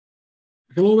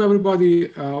Hello, everybody.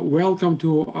 Welcome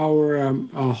to our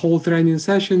whole training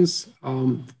sessions.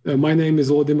 My name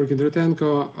is Volodymyr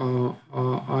Kondratenko.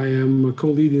 I am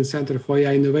co-leading Center for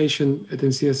AI Innovation at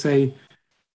NCSA.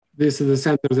 This is the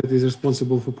center that is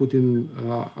responsible for putting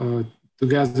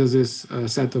together this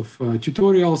set of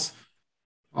tutorials.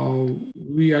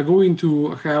 We are going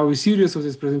to have a series of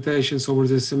these presentations over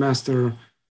this semester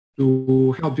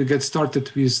to help you get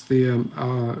started with the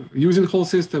using HAL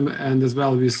system, and as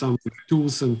well with some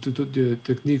tools and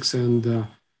techniques and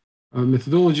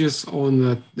methodologies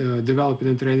on developing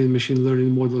and training machine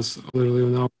learning models,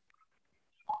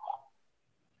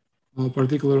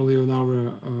 particularly on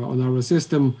our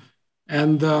system.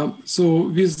 And so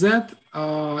with that,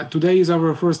 today is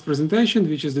our first presentation,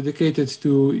 which is dedicated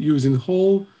to using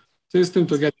HAL system,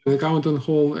 to get an account on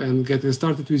HAL and getting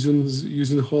started with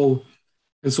using HAL.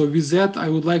 And so with that, I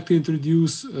would like to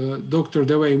introduce Dr.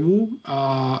 Dawei Mu.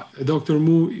 Dr.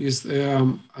 Mu is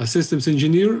a systems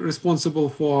engineer responsible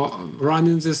for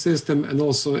running the system and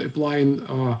also applying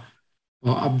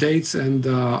updates and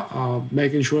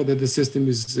making sure that the system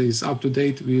is up to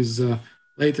date with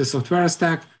latest software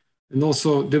stack, and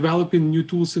also developing new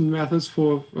tools and methods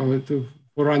for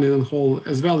running on HAL,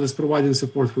 as well as providing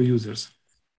support for users.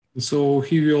 And so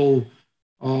he will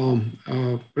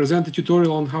present a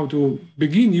tutorial on how to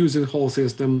begin using HAL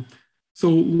system. So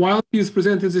while he is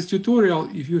presenting this tutorial,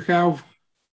 if you have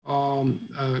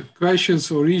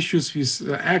questions or issues with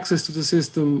access to the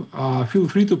system, feel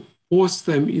free to post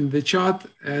them in the chat,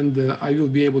 and I will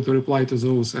be able to reply to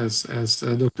those as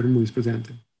Dr. Mu is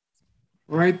presenting.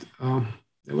 All right,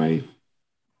 Dawei.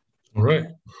 All right.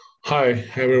 Hi,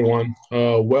 everyone.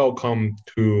 Welcome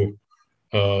to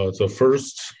the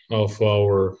first of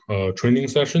our training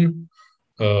session.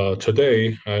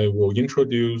 Today, I will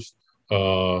introduce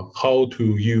how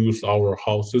to use our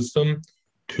HAL system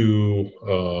to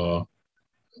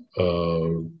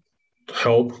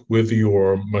help with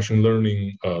your machine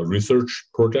learning research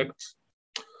projects.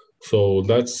 So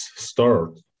let's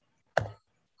start.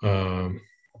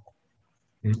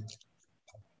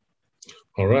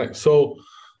 All right, so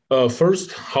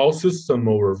first, HAL system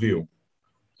overview.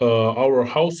 Our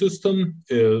HAL system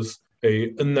is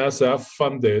a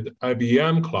NSF-funded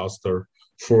IBM cluster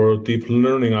for deep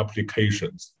learning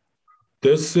applications.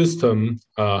 This system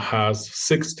has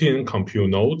 16 compute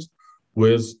nodes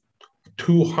with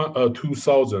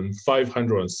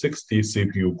 2,560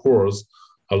 CPU cores,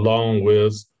 along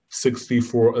with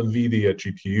 64 NVIDIA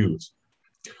GPUs.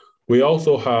 We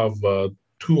also have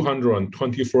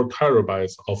 224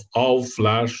 terabytes of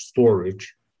all-flash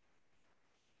storage.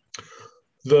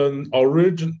 The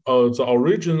origin of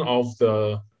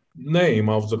the name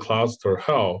of the cluster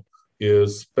HAL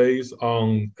is based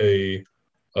on a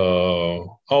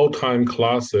all-time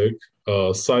classic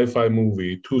sci-fi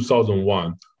movie,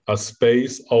 2001, A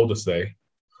Space Odyssey.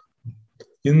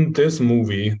 In this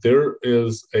movie, there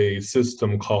is a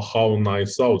system called HAL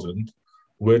 9000,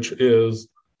 which is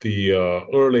the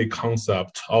early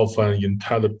concept of an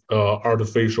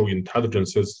artificial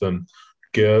intelligence system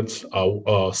gets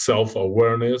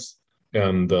self-awareness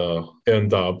and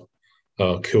end up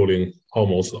killing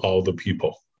almost all the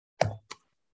people.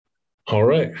 All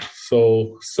right,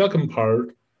 so second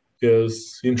part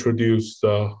is introduce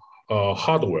the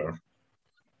hardware.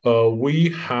 We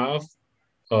have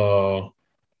one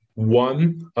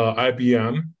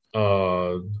IBM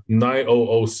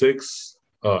 9006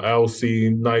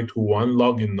 LC921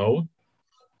 login node.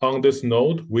 On this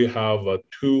node, we have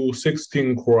two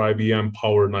 16-core IBM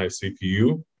Power 9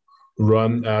 CPU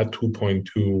run at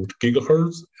 2.2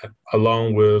 gigahertz,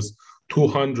 along with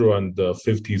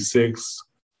 256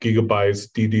 gigabytes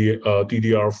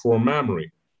DDR4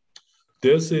 memory.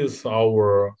 This is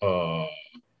our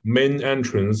main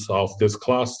entrance of this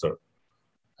cluster.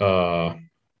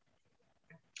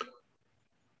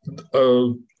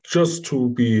 Just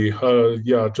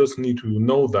need to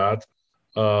know that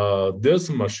this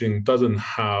machine doesn't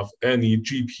have any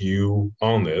GPU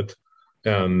on it,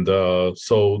 and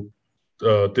so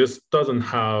this doesn't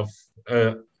have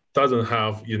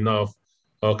enough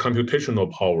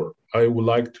computational power. I would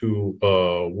like to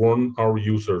warn our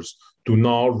users: do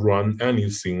not run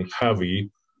anything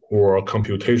heavy or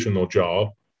computational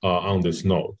job on this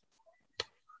node.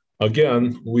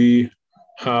 Again, we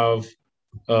have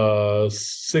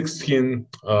 16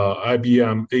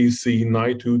 IBM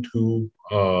AC922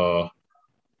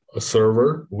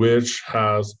 server, which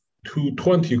has two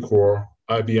 20-core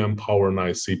IBM Power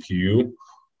 9 CPU,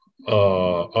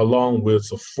 along with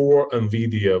 4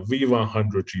 NVIDIA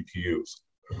V100 GPUs.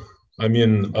 I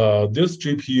mean, this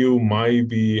GPU might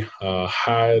be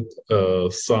had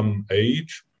some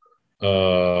age,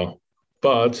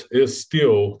 but it's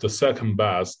still the second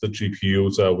best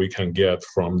GPU that we can get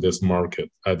from this market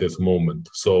at this moment.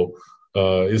 So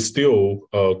it's still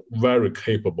very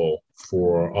capable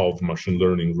for all the machine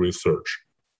learning research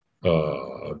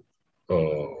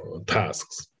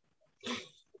tasks.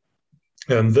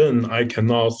 And then I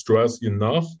cannot stress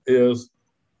enough is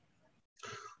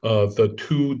the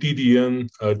 2 DDN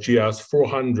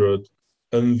GS400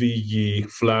 NVE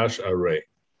flash array.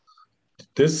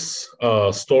 This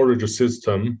storage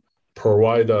system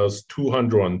provides us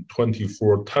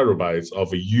 224 terabytes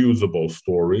of usable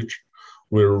storage.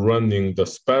 We're running the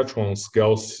Spectrum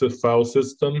scale file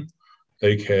system,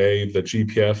 aka the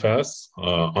GPFS,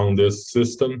 on this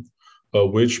system,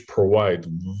 which provide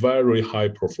very high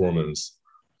performance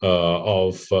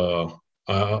of the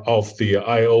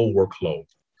I/O workload.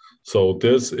 So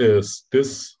this is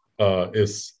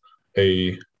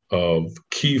a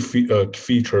key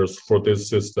features for this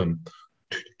system,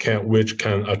 which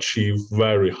can achieve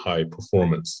very high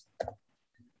performance.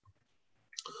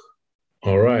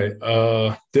 All right,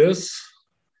 this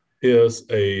is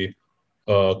a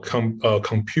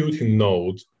computing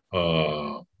node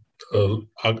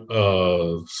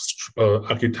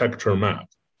architecture map.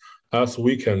 As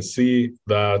we can see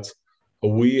that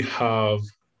we have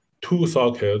 2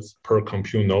 sockets per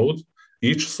compute node.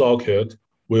 Each socket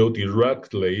will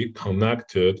directly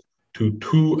connected to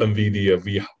 2 NVIDIA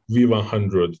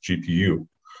V100 GPU.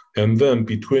 And then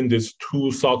between these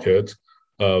 2 sockets,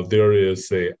 there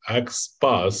is a X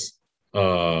bus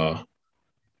to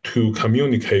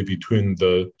communicate between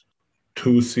the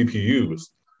 2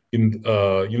 CPUs.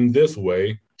 In this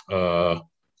way,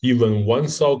 even one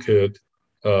socket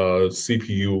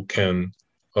CPU can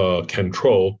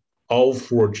control all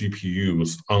 4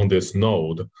 GPUs on this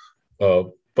node.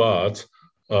 But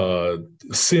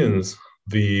since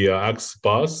the X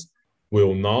bus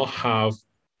will not have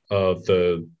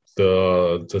the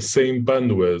same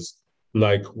bandwidth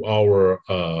like our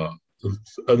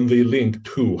NVLink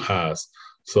 2 has,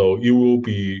 so it will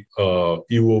be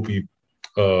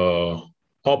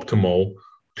optimal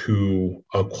to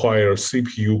acquire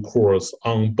CPU cores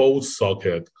on both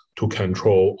sockets to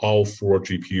control all 4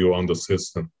 GPU on the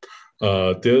system.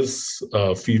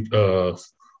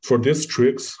 For these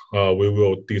tricks, we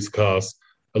will discuss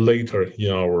later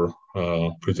in our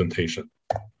presentation.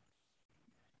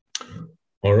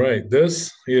 All right,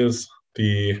 this is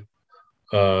the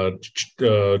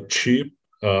chip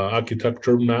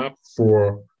architecture map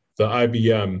for the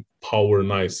IBM Power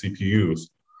 9 CPUs.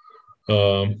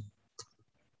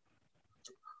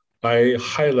 I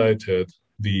highlighted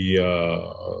the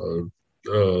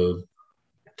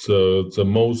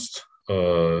most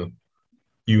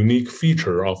unique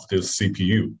feature of this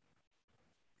CPU.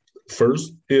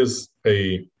 First is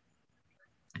a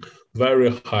very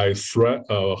high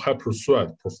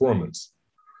hyper-thread performance.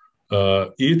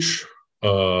 Each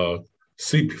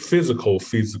physical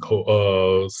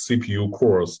CPU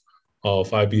cores of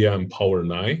IBM Power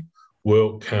 9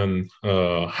 can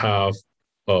have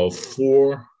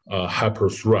 4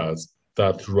 hyper-threads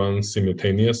that run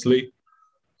simultaneously.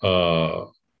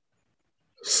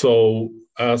 So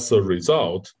as a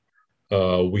result,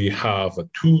 we have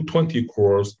 220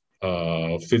 cores,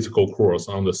 physical cores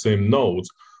on the same nodes.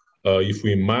 If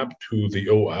we map to the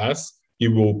OS, it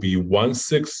will be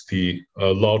 160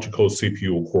 logical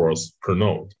CPU cores per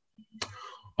node.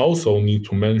 Also need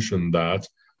to mention that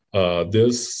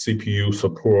this CPU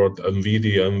support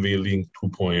NVIDIA NVLink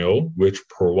 2.0, which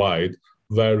provide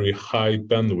very high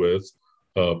bandwidth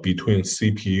between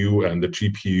CPU and the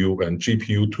GPU and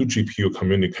GPU to GPU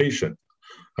communication.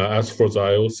 As for the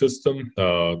I/O system,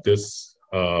 this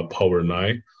Power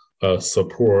 9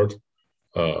 support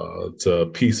the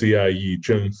PCIe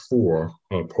Gen 4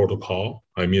 protocol.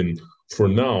 I mean, for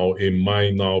now, it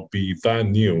might not be that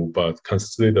new, but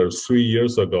consider 3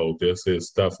 years ago, this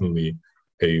is definitely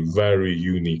a very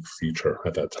unique feature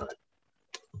at that time.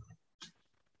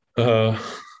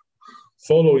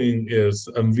 Following is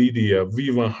NVIDIA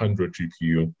V100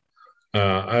 GPU.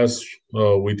 As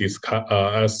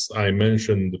I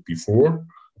mentioned before,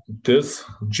 this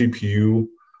GPU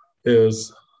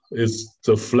is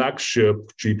the flagship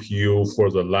GPU for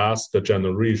the last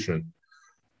generation.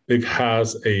 It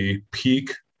has a peak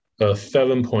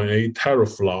 7.8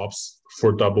 teraflops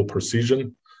for double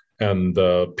precision and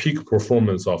peak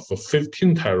performance of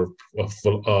 15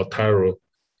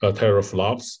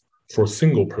 teraflops for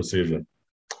single precision.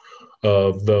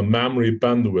 The memory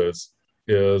bandwidth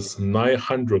is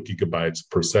 900 gigabytes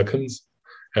per second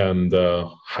and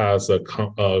has a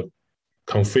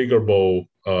configurable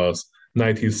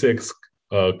 96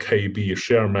 KB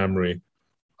share memory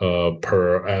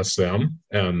per SM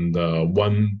and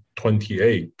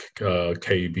 128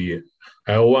 KB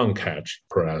L1 cache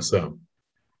per SM.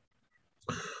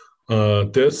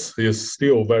 This is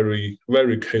still very,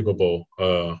 very capable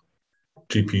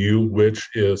GPU, which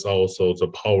is also the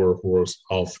power horse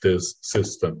of this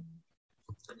system.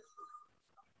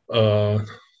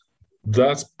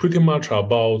 That's pretty much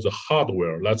about the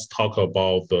hardware. Let's talk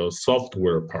about the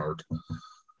software part.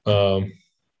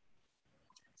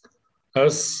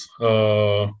 As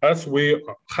we are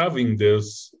having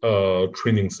this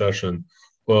training session,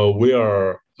 we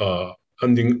are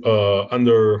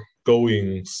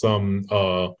undergoing some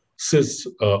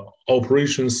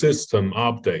operation system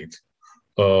update.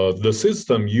 The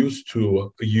system used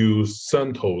to use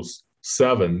CentOS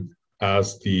 7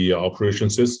 as the operation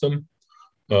system,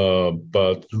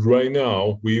 but right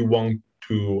now we want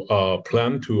to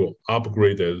plan to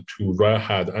upgrade it to Red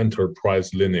Hat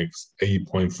Enterprise Linux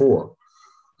 8.4.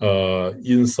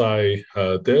 Inside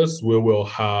this, we will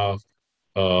have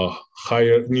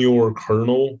newer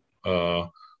kernel,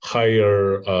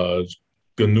 higher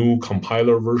GNU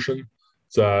compiler version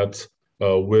that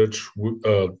which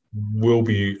will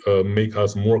be make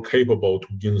us more capable to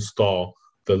install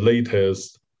the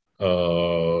latest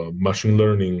machine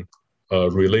learning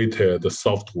related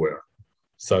software,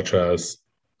 such as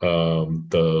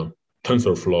the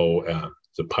TensorFlow and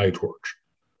the PyTorch.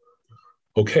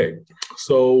 Okay,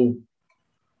 so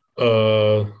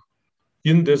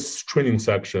in this training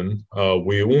section,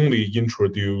 we only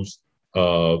introduce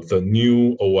the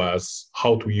new OS,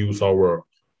 how to use our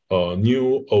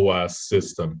new OS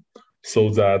system, so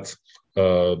that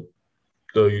the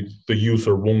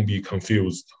user won't be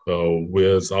confused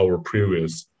with our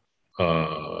previous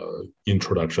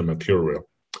introduction material.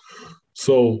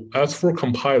 So as for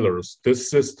compilers, this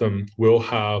system will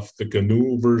have the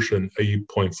GNU version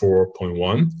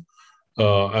 8.4.1.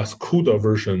 As CUDA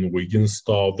version, we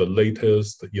install the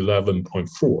latest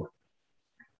 11.4.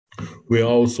 We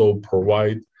also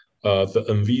provide the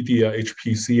NVIDIA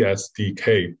HPC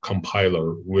SDK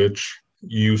compiler, which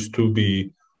used to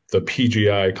be the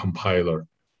PGI compiler,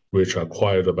 which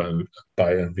acquired by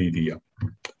NVIDIA.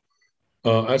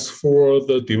 As for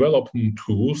the development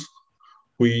tools,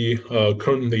 we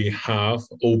currently have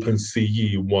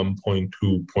OpenCAII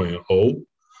 1.2.0.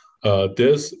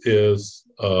 This is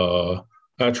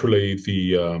actually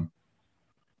the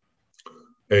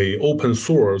a open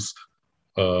source.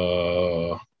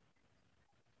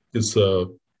 It's a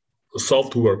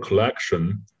software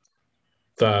collection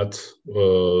that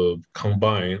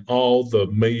combine all the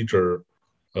major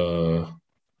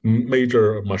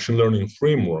machine learning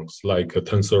frameworks like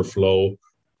TensorFlow,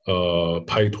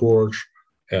 PyTorch,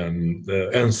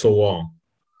 and so on.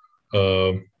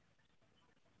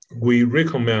 We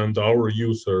recommend our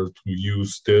users to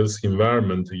use this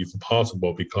environment if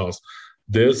possible, because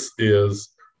this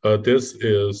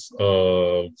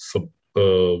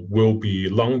will be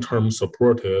long-term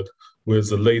supported with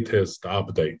the latest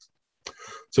update.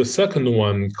 The second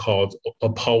one, called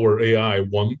Power AI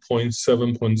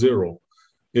 1.7.0,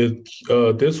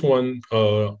 this one,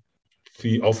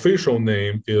 the official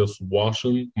name is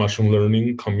Watson Machine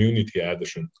Learning Community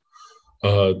Edition.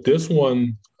 This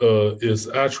one is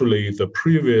actually the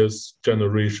previous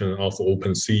generation of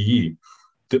OpenCAII.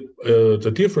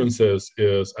 The difference is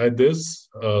at this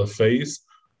phase,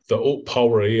 the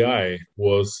Power AI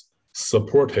was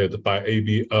supported by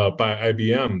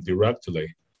IBM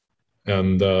directly.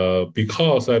 And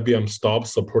because IBM stopped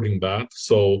supporting that,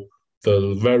 so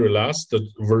the very last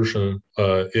version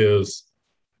is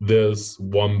this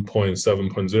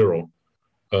 1.7.0.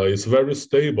 It's very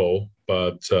stable,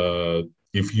 but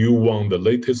if you want the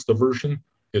latest version,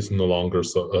 it's no longer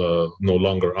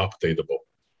updatable.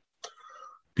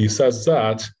 Besides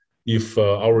that, if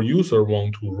our user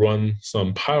want to run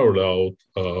some parallel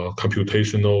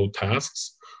computational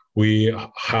tasks, we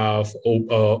have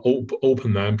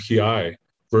Open MPI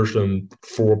version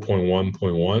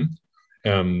 4.1.1,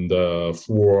 and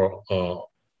for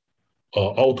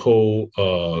auto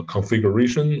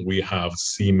configuration, we have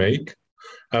CMake.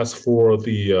 As for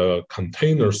the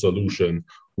container solution,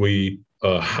 we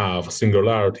have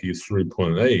Singularity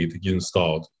 3.8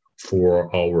 installed for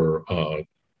our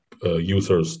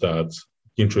users that's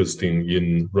interested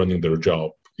in running their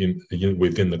job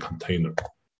within the container.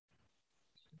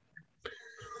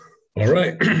 All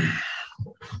right.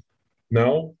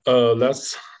 Now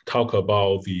let's talk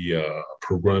about the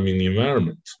programming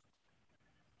environment.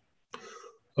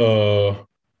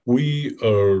 We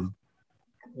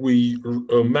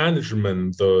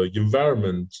management the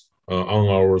environment on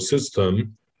our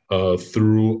system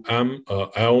through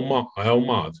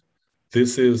LMOD.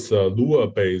 this is a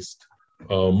Lua-based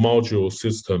module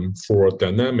system for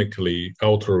dynamically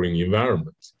altering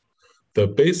environments. The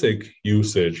basic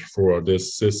usage for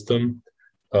this system,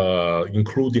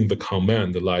 including the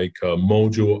command like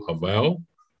module avail,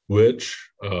 which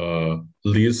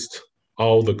lists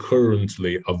all the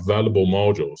currently available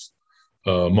modules,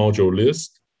 module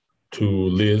list to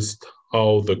list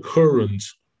all the current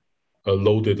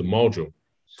loaded module.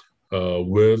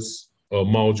 With a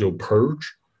module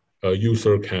purge, a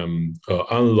user can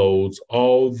unload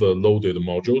all the loaded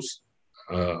modules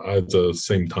at the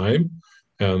same time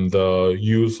and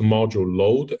use module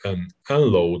load and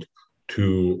unload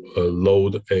to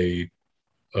load a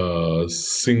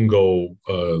single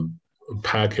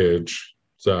package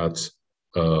that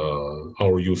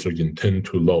our user intend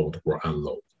to load or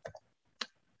unload.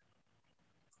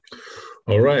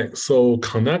 All right, so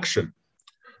connection.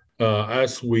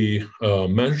 As we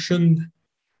mentioned,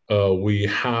 we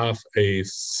have a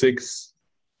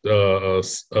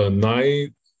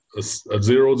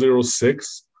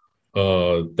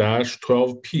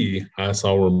 9006-12P as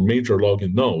our major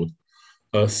login node.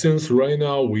 Since right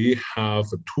now we have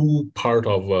two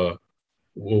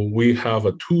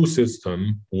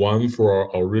system, one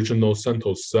for our original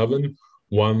CentOS 7,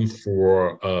 one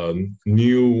for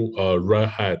new Red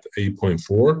Hat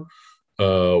 8.4.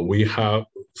 We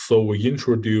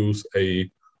introduce the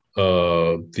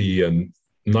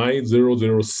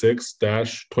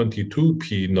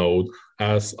 9006-22P node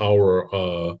as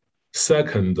our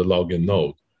second login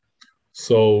node.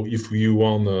 So if you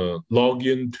want to log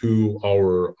into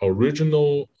our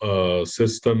original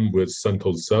system with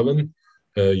CentOS 7,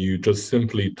 you just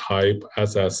simply type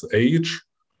SSH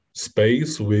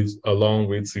space along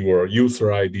with your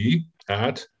user ID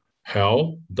at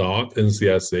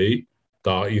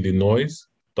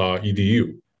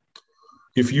hal.ncsa.illinois.edu.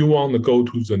 If you want to go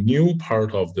to the new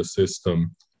part of the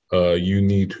system, you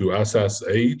need to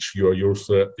SSH your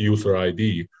user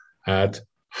ID at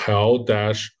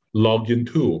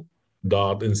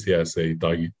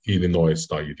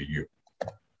hal-login2.ncsa.illinois.edu.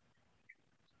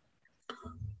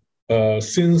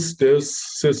 Since this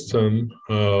system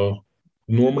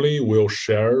normally will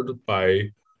shared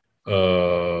by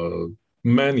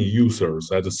many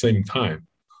users at the same time,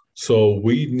 so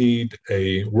we need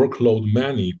a workload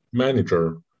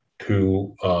manager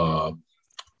to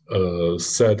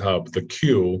set up the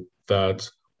queue that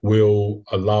will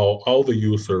allow all the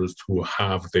users to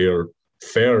have their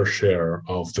fair share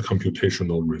of the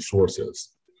computational resources.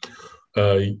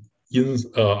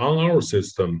 On our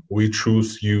system, we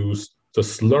use the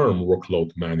Slurm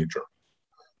workload manager.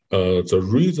 The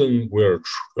reason we're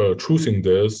choosing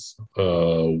this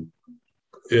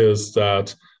is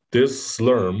that this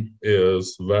Slurm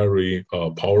is very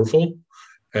powerful,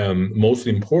 and most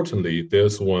importantly,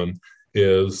 this one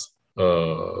is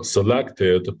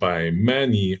selected by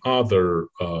many other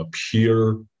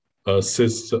peer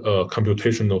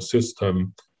computational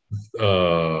system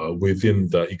within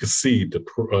the Exceed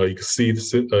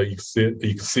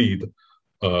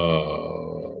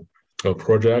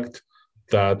project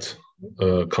that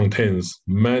contains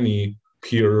many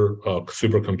peer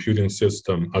supercomputing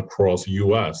system across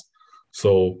US.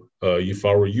 So if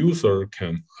our user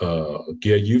can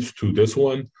get used to this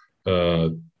one,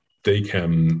 they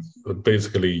can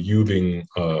basically using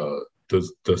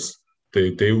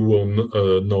they will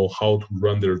know how to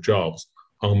run their jobs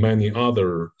on many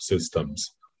other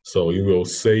systems. So it will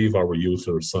save our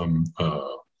users some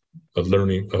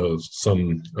learning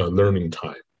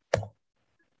time.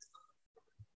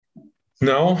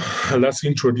 Now let's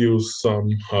introduce some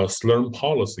Slurm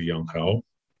policy on HAL.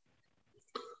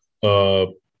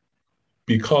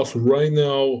 Because right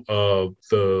now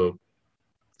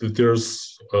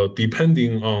there's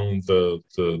depending on the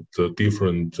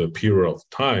different period of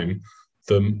time,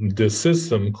 the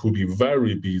system could be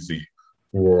very busy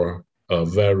or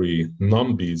very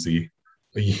non-busy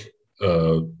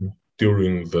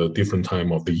during the different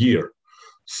time of the year.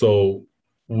 So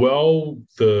while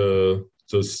the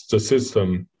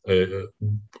system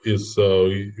is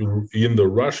in the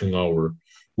rushing hour,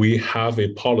 we have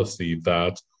a policy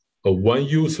that one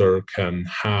user can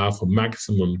have a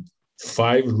maximum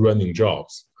 5 running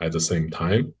jobs at the same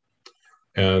time.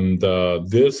 And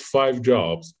these 5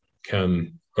 jobs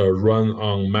can run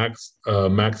on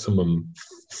maximum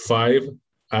 5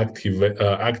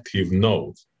 active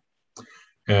nodes.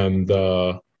 And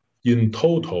in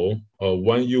total,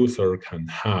 one user can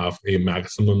have a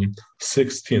maximum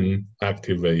 16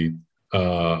 activate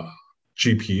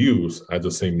GPUs at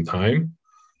the same time.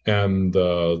 And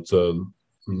the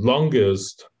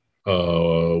longest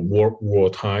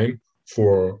work time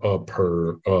for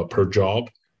per job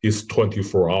is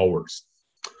 24 hours.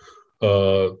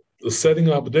 Setting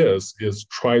up this is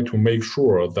try to make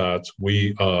sure that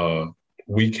we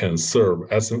can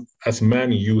serve as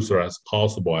many users as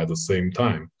possible at the same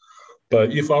time.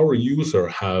 But if our user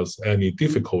has any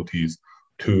difficulties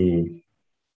to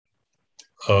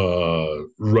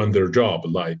run their job,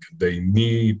 like they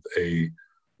need a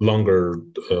longer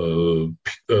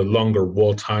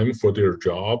wall time for their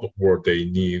job, or they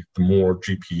need more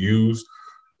GPUs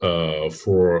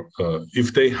for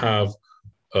if they have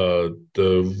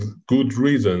the good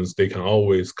reasons, they can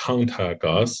always contact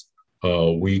us.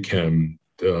 We can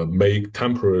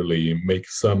temporarily make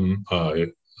some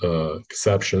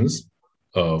exceptions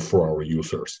for our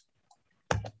users.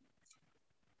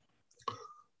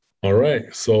 All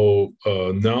right, so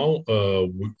now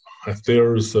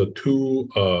there's two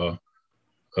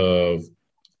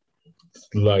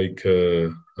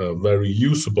very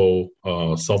usable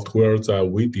software that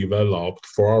we developed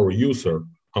for our user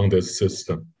on this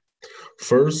system.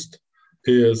 First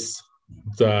is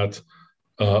that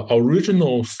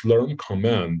original Slurm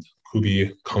command could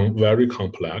be very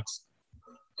complex.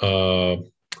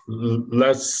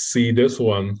 Let's see this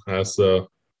one as an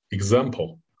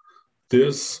example.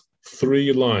 This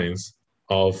 3 lines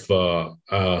of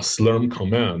Slurm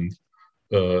command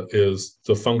is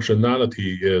the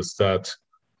functionality is that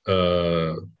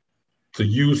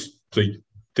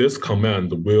this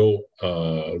command will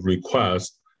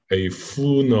request a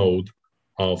full node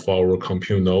of our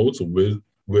compute nodes with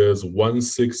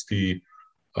 160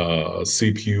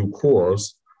 CPU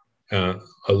cores,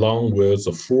 along with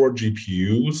the 4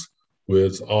 GPUs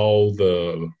with all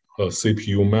the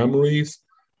CPU memories,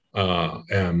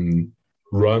 and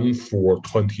run for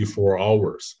 24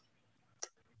 hours.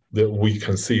 That we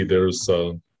can see there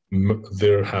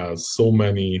has so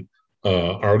many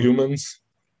arguments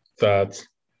that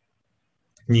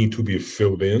need to be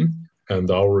filled in, and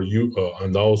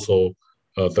also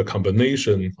the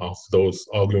combination of those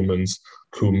arguments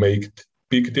could make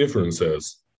big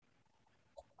differences.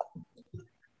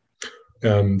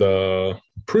 And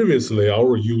previously,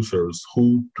 our users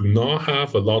who do not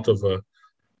have a lot of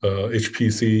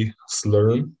HPC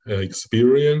Slurm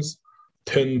experience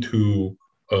tend to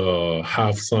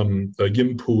have some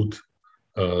input,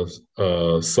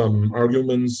 some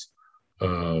arguments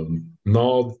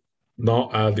not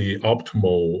at the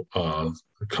optimal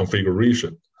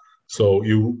configuration. So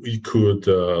it could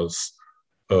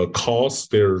cause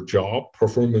their job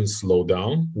performance slow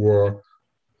down, or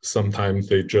sometimes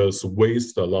they just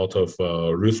waste a lot of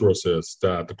resources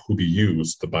that could be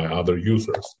used by other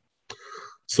users.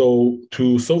 So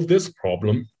to solve this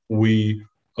problem, we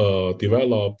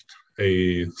developed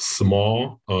a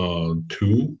small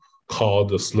tool called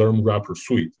the Slurm Wrapper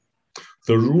Suite.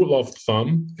 The rule of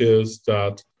thumb is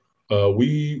that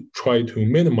we try to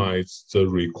minimize the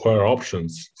required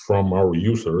options from our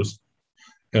users.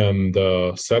 And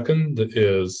second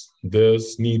is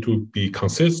this need to be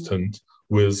consistent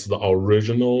with the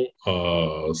original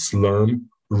Slurm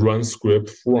run script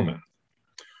format.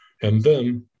 And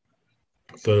then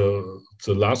the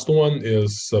last one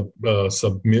is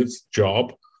submit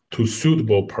job to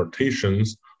suitable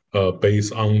partitions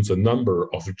based on the number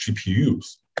of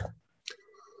GPUs.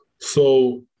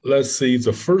 So let's see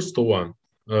the first one.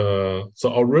 The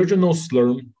original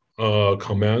Slurm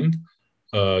command,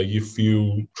 if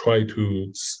you try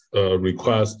to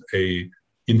request a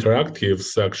interactive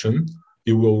section,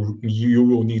 you will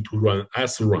need to run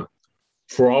srun.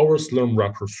 For our Slurm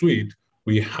wrapper suite,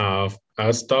 we have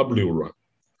swrun.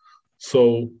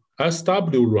 So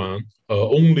swrun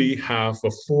only have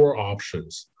 4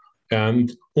 options,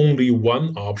 and only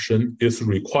 1 option is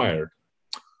required.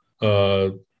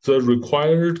 The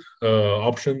required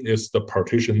option is the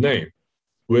partition name,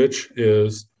 which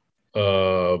is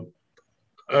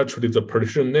actually the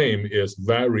partition name is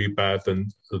vary by the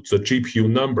GPU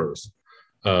numbers,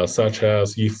 such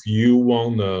as if you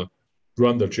want to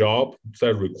run the job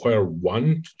that require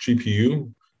 1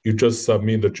 GPU, you just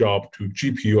submit the job to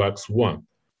GPU X1.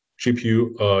 If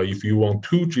you want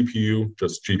 2 GPU,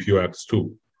 just GPU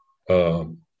X2,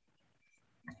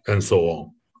 and so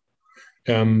on.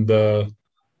 And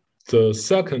the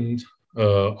second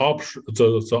option,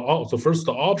 the first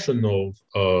optional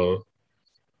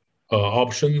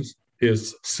options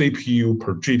is CPU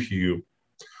per GPU.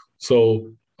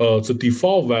 So the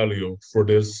default value for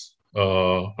this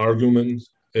argument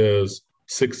is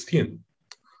 16.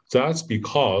 That's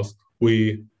because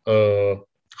we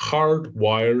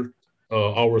hardwired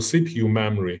our CPU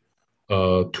memory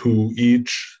to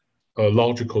each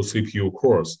logical CPU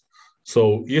cores.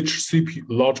 So each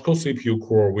logical CPU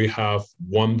core, we have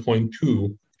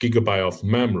 1.2 gigabyte of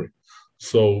memory.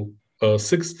 So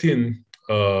 16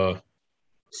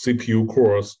 CPU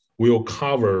cores will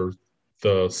cover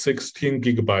the 16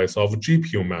 gigabytes of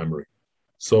GPU memory.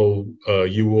 So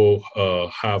you will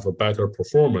have a better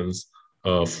performance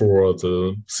for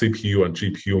the CPU and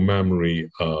GPU memory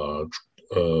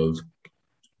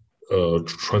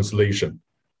transportation.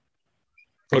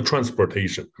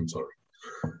 I'm sorry.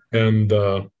 And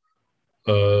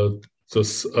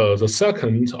the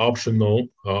second optional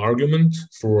argument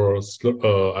for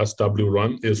SW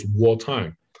run is wall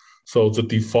time. So the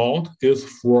default is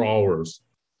 4 hours.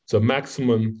 The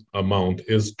maximum amount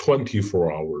is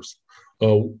 24 hours.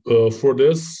 For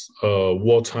this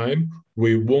wall time,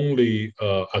 we only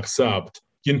accept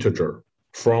integer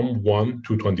from 1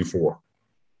 to 24.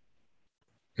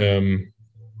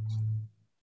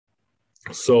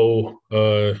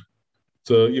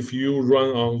 If you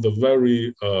run on the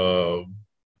very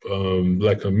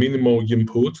like a minimal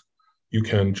input, you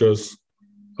can just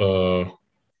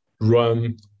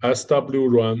run SW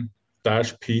run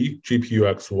 -p GPU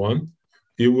x1.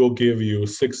 It will give you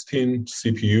 16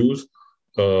 CPUs,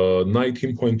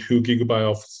 19.2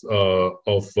 gigabyte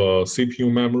of CPU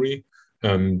memory,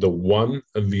 and one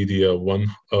NVIDIA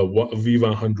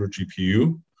V100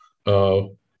 GPU,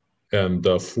 and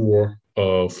for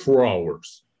 4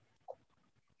 hours.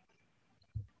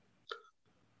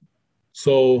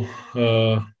 So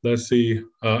let's see,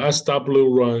 SW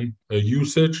run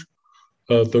usage.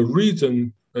 The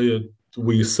reason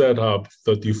we set up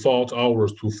the default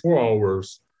hours to 4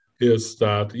 hours is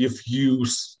that if you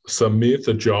submit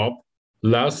the job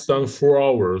less than 4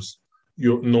 hours,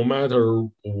 no matter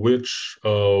which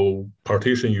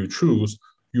partition you choose,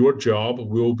 your job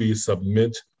will be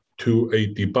submitted to a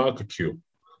debug queue.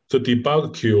 The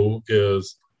debug queue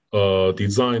is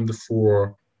designed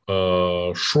for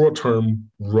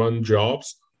short-term run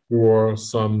jobs or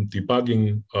some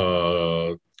debugging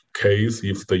case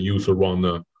if the user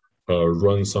wanna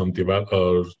do some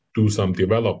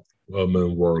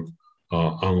development work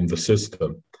on the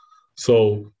system.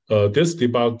 So this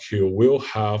debug queue will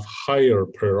have higher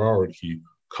priority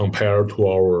compared to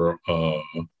our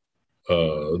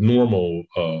normal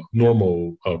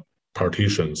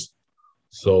partitions.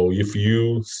 So if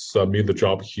you submit the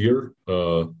job here,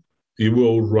 it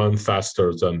will run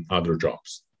faster than other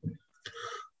jobs.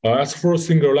 As for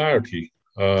singularity,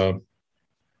 the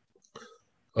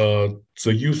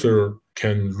user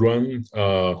can run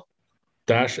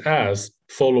 -s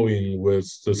following with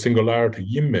the singularity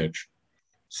image.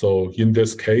 So in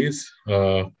this case,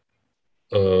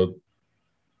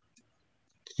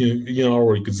 in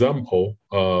our example,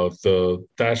 the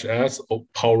 -s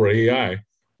power AI,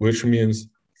 which means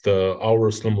our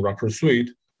Slurm wrapper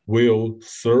suite will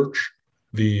search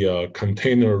the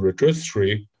container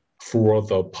registry for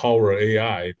the power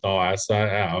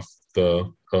AI.sif, the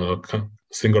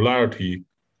singularity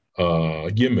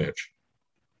image.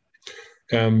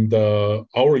 And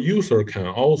our user can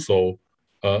also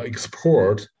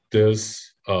export this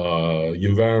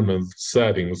environment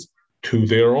settings to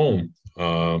their own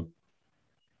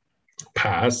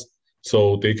path, so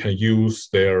they can use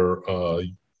their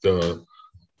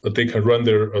they can run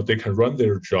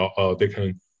their job. They can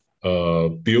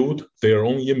build their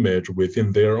own image within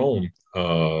their own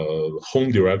home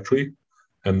directory,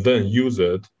 and then use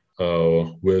it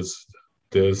with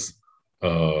this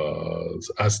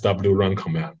SW run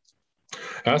command.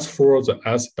 As for the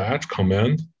sbatch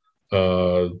command,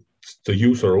 the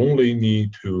user only need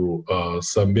to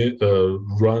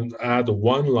add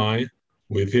one line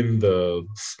within the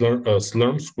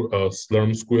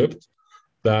Slurm script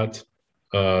that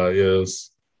is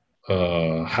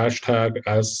hashtag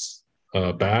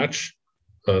sbatch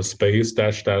space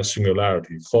 --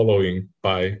 singularity, following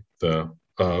by the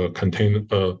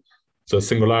the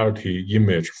singularity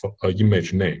image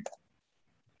name.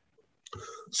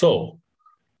 So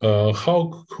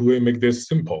how could we make this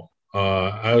simple?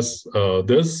 As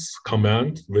this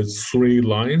command with 3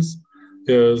 lines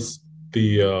is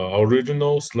the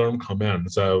original Slurm command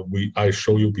that I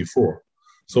showed you before.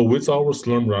 So with our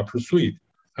Slurm wrapper suite,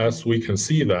 as we can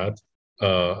see that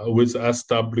with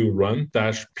SW run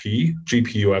 -p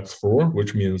GPU x4,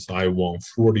 which means I want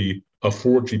 4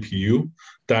 GPU,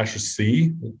 -c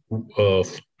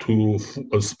to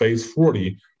space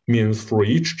 40 means for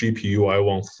each GPU I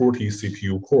want 40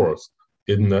 CPU cores.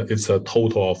 It's a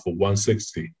total of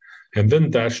 160. And then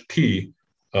 -t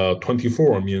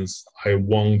 24 means I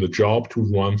want the job to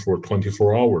run for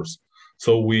 24 hours.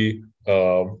 So we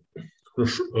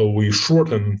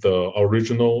shorten the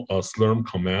original Slurm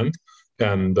command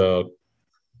and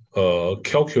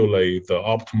calculate the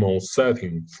optimal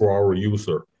setting for our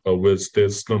user with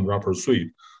this Slurm wrapper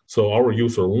suite. So our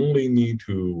user only need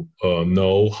to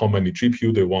know how many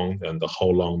GPU they want and how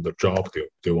long the job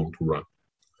they want to run.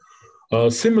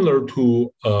 Similar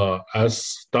to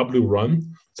SW run,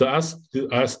 the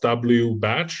SW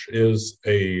batch is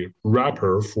a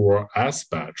wrapper for S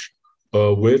batch,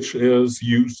 which is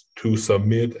used to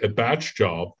submit a batch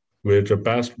job with a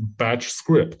batch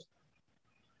script.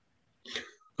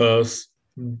 This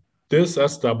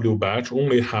SW batch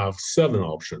only have 7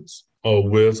 options,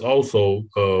 with also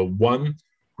one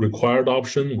required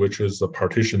option, which is the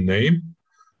partition name.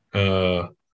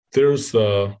 There's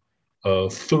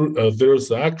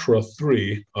extra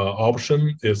 3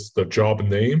 option is the job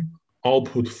name,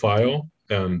 output file,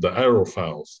 and the error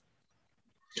files.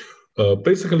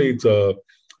 Basically, the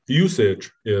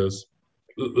usage is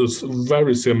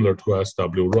very similar to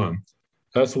SW run.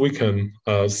 As we can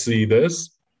see this,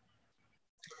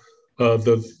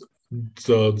 the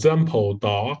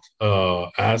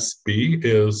example.sb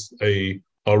is a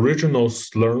original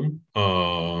Slurm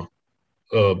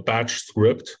batch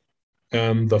script,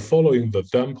 and the following the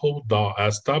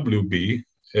example.swb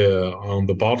on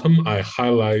the bottom, I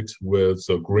highlight with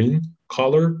the green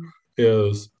color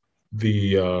is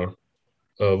the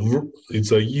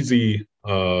it's a easy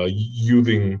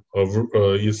using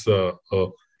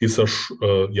it's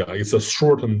a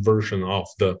shortened version of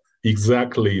the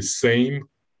exactly same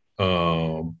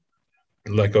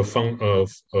like a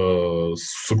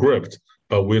script,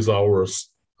 but with our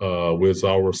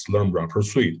Slurm wrapper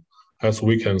suite. As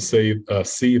we can see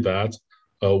that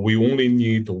we only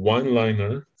need one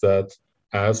liner that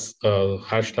as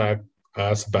hashtag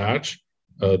as batch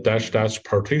 --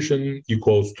 partition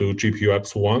equals to GPU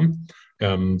x1,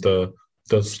 and the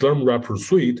Slurm wrapper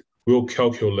suite will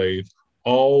calculate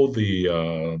all the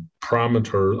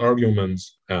parameter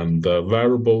arguments and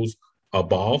variables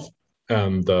above,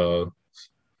 and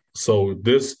so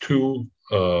this too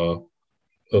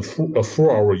for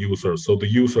our user, so the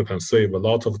user can save a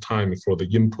lot of time for the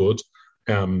input,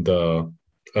 and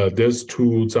these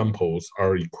 2 examples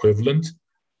are equivalent.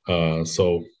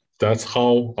 So that's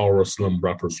how our Slurm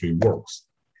wrapper suite works.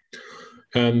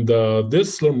 And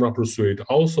this Slurm wrapper suite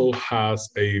also has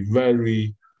a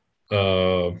very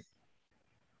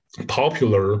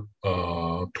popular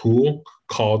tool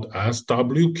called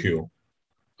SWQ,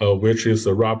 which is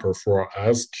a wrapper for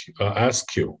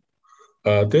SQ.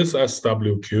 This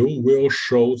SWQ will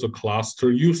show the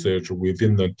cluster usage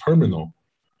within the terminal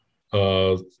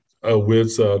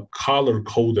with a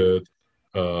color-coded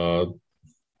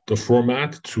the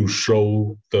format to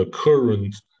show the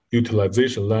current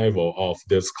utilization level of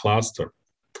this cluster.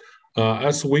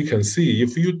 As we can see,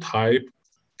 if you type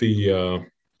the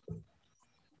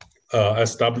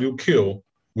SWQ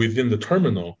within the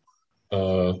terminal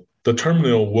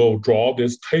will draw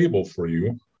this table for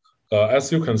you.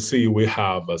 As you can see, we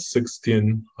have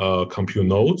 16 compute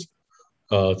nodes.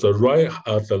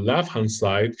 The left-hand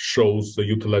side shows the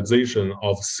utilization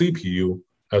of CPU,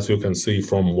 as you can see,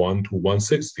 from 1 to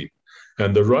 160.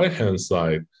 And the right-hand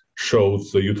side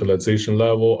shows the utilization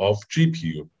level of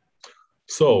GPU.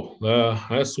 So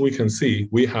as we can see,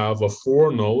 we have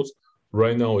 4 nodes.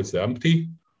 Right now it's empty.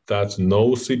 That's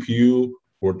no CPU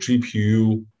or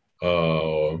GPU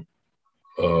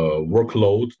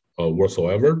workload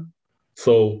whatsoever.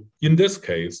 So in this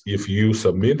case, if you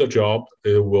submit the job,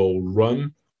 it will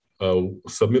run,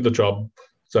 submit the job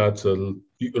that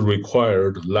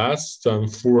required less than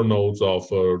 4 nodes of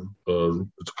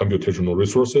computational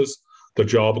resources. The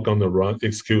job gonna run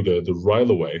executed right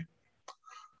away.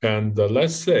 And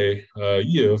let's say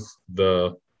if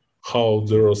the HAL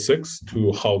 06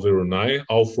 to HAL 09,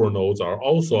 all 4 nodes are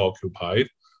also occupied,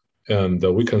 and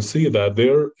we can see that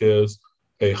there is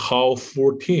a HAL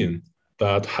 14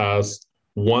 that has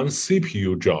 1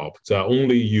 CPU job that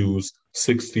only use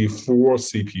 64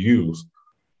 CPUs,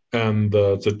 and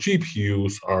the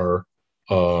GPUs are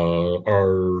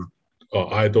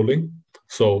idling.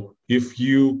 So if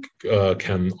you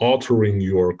can alter in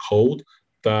your code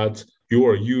that you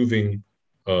are using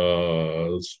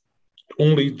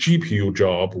only GPU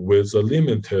job with a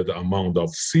limited amount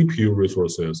of CPU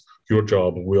resources, your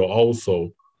job will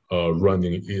also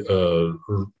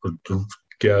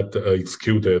get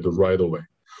executed right away.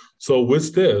 So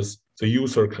with this, the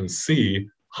user can see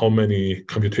how many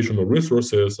computational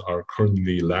resources are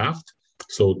currently left.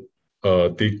 So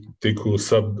they could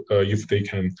if they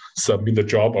can submit the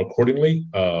job accordingly,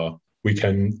 we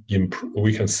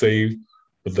can save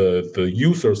the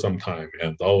user some time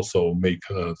and also make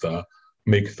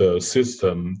the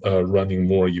system running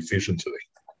more efficiently.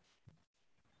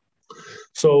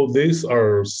 So these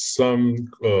are some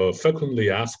frequently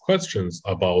asked questions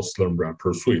about Slurm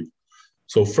wrapper suite.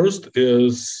 So first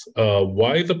is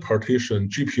why the partition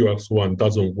GPUX1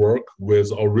 doesn't work with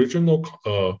original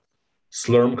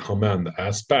Slurm command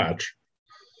as batch.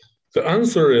 The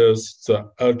answer is the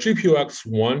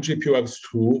GPUX1,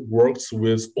 GPUX2 works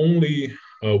with only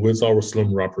with our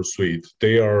Slurm wrapper suite.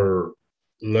 They are,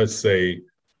 let's say,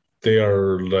 they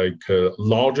are like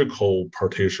logical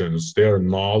partitions. They are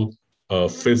not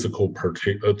physical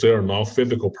partitions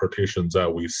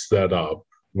that we set up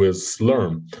with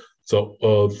Slurm. So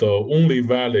the only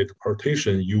valid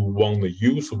partition you want to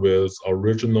use with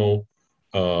original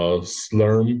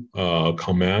Slurm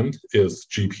command is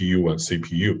GPU and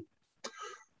CPU.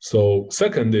 So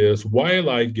second is while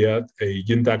I get a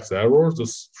index error, the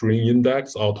string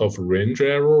index out of range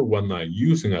error when I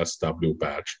using SW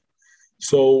batch.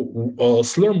 So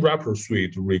Slurm wrapper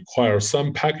suite requires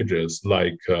some packages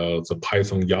like the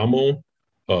Python YAML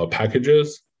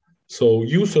packages. So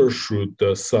users should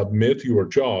submit your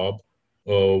job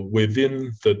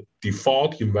within the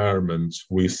default environment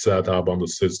we set up on the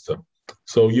system.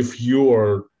 So if you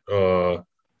are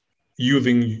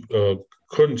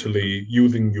currently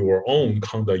using your own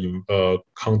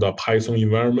Conda Python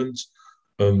environment,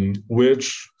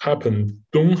 which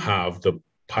don't have the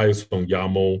Python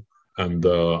YAML and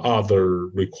other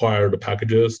required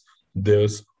packages,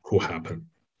 this could happen.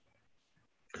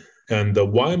 And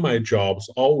why my job's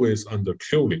always under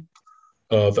queuing?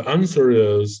 The answer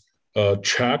is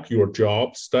check your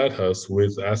job status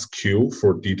with SQ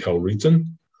for detailed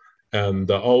reason.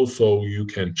 And also you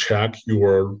can check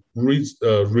your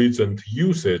recent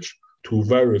usage to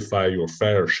verify your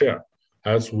fair share.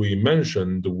 As we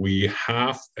mentioned, we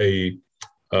have a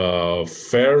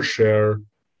fair share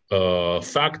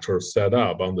factor set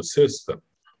up on the system,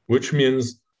 which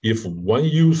means if one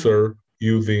user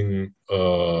using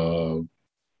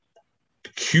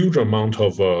huge amount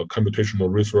of computational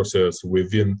resources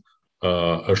within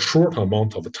a short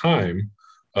amount of time,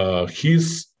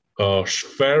 his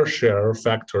fair share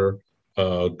factor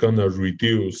gonna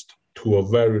reduce to a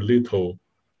very little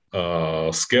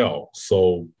scale.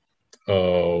 So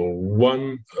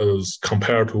one is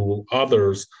compared to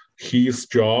others, his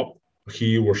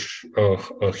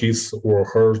or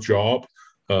her job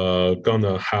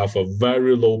gonna have a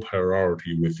very low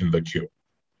priority within the queue.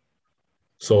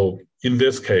 So in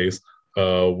this case,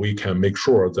 we can make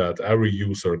sure that every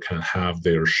user can have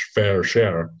their fair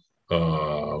share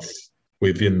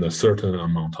within a certain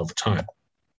amount of time.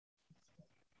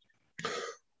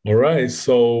 All right,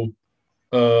 so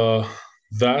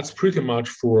that's pretty much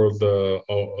for the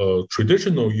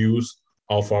traditional use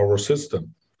of our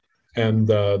system. And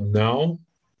now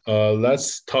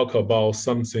let's talk about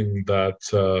something that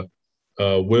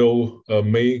will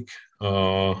make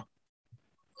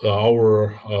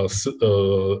our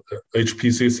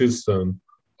HPC system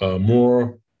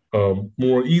more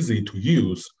easy to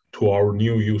use to our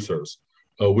new users,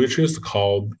 which is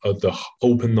called the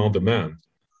Open OnDemand.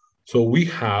 So we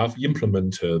have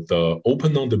implemented the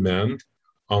Open OnDemand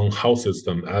on HAL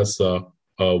system as a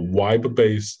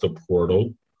web-based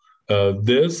portal.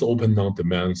 This Open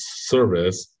OnDemand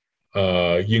service,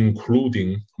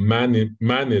 including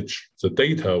manage the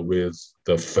data with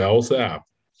the Files app,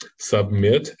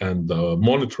 submit and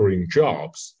monitoring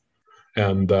jobs,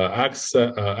 and access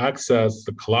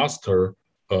the cluster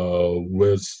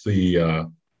with the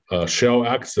Shell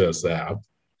Access app,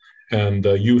 and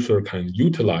the user can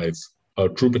utilize a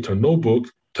Jupyter Notebook,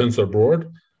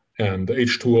 TensorBoard, and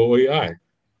H2O AI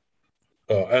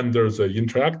under the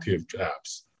interactive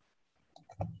apps.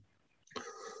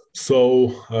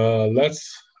 So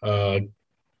let's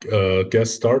get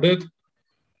started.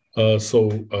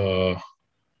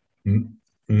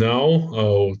 Now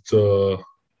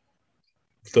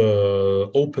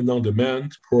the Open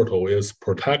OnDemand portal is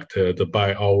protected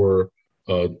by our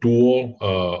dual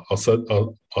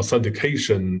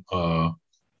authentication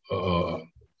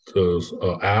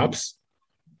apps.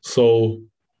 So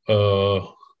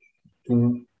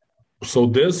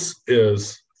this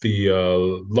is the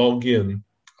login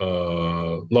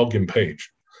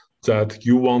page that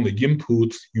you want to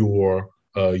input your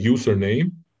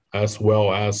username as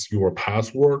well as your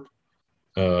password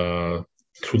to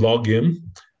log in,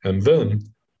 and then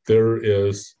there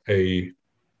is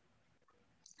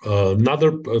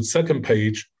another second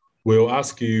page will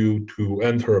ask you to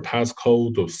enter a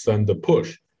passcode to send a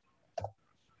push.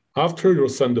 After you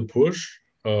send the push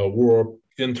or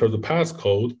enter the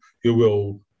passcode, it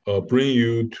will bring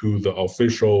you to the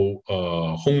official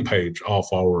homepage of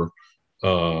our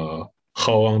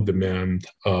HAL OnDemand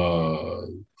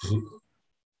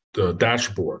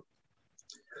dashboard.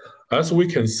 As we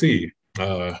can see,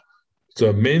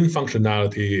 the main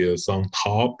functionality is on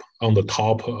the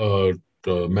top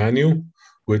the menu,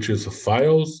 which is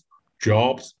files,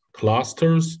 jobs,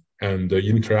 clusters, and the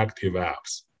interactive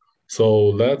apps. So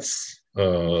let's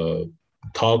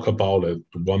talk about it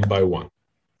one by one.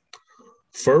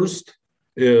 First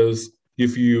is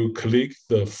if you click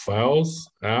the Files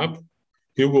app,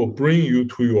 it will bring you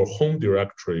to your home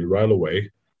directory right away.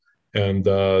 And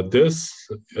this,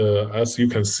 as you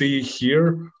can see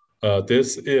here,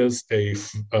 this is a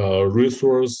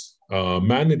resource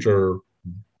manager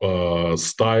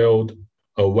styled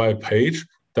web page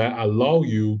that allow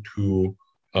you to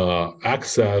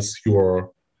access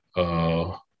your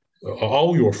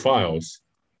all your files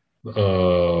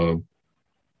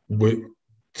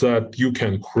that you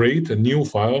can create a new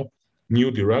file,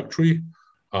 new directory,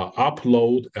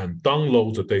 upload and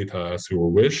download the data as you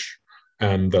wish,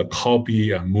 and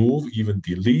copy and move, even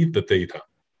delete the data.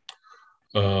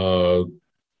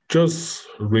 Just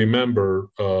remember,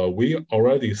 we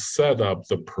already set up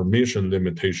the permission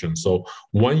limitation. So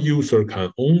one user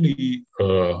can only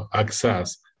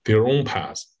access their own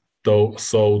path,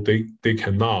 so they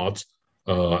cannot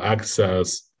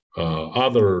access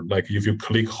other, like if you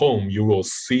click home, you will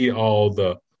see all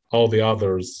the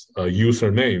others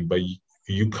username, but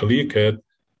you click it,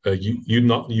 you're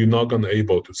not gonna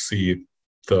able to see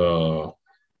the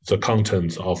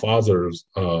contents of other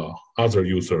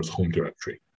users' home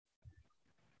directory.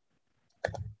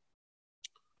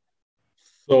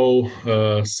 So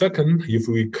second, if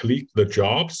we click the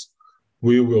jobs,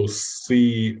 we will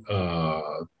see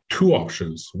two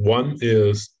options. One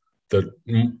is the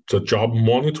job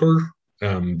monitor,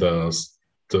 and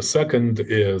the second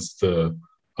is the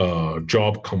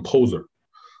job composer.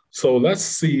 So let's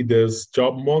see this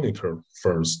job monitor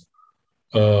first.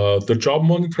 The job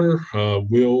monitor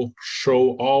will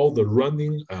show all the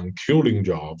running and queuing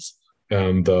jobs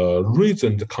and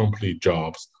recent complete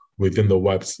jobs within the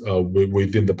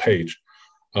within the page.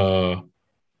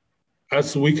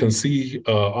 As we can see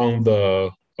on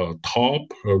the top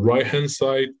right-hand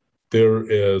side, there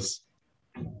is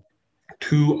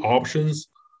two options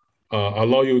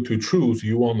allow you to choose.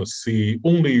 You want to see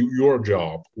only your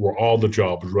job or all the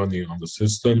jobs running on the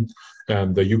system.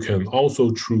 And you can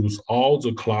also choose all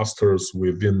the clusters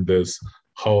within this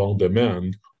HAL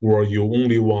OnDemand, or you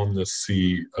only want to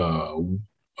see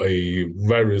a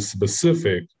very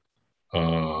specific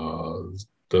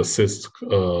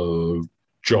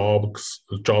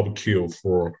job queue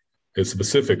for a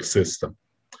specific system.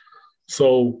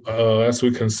 So as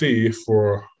we can see,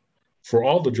 for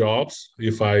all the jobs,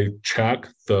 if I check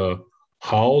the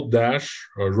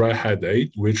HAL-Red Hat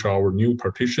 8, which are our new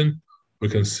partition, we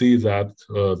can see that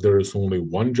there is only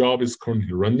one job is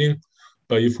currently running.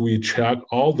 But if we check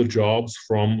all the jobs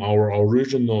from our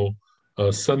original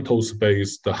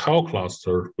CentOS-based HAL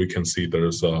cluster, we can see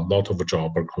there's a lot of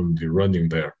jobs are currently running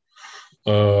there.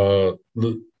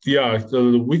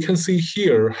 We can see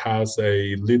here has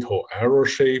a little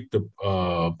arrow-shaped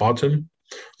button.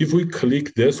 If we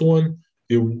click this one,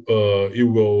 it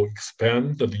will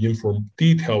expand the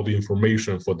detailed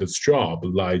information for this job,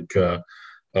 like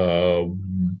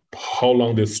how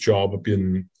long this job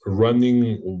been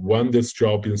running, when this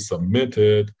job been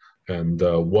submitted, and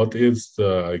what is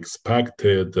the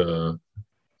expected the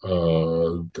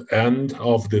end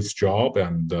of this job,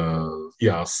 and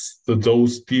yes,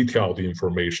 those detailed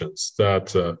informations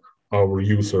that our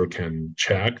user can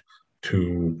check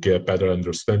to get better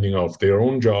understanding of their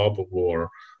own job, or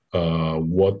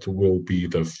what will be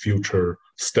the future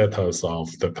status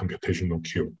of the computational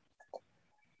queue.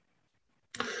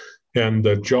 And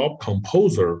the job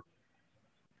composer,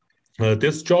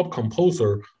 this job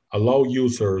composer allow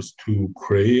users to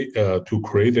create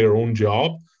their own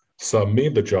job,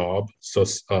 submit the job,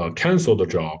 cancel the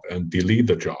job, and delete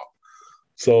the job.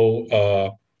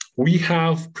 So we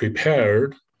have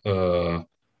prepared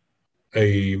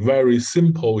a very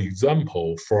simple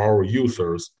example for our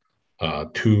users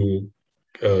to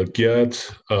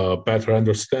get a better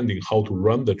understanding how to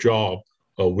run the job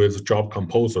with Job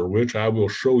Composer, which I will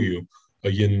show you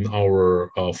in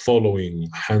our following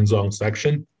hands-on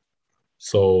section.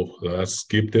 So let's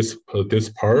skip this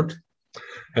part.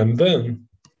 And then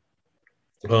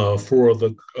for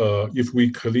the if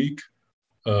we click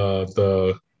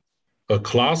the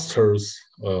clusters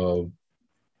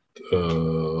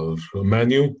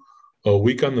menu,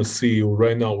 we're gonna see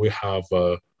right now we have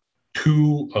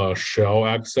two shell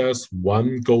access.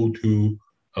 One go to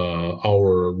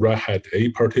our Red Hat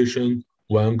 8 partition,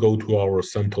 one go to our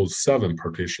CentOS 7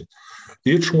 partition.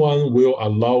 Each one will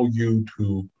allow you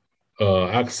to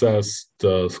access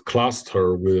the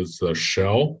cluster with the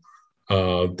shell.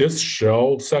 this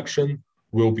shell section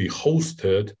will be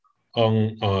hosted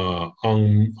on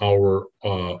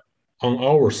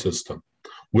our system,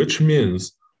 which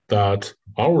means that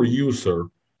our user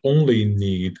only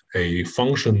need a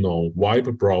functional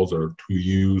web browser to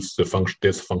use this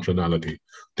functionality.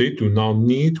 They do not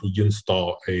need to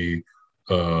install a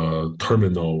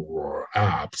terminal or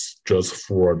apps just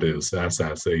for this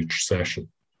SSH session.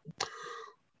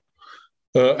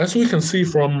 As we can see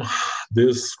from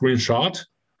this screenshot,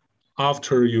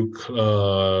 after you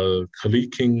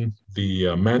clicking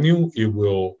the menu, it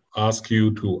will ask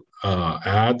you to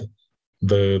add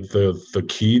the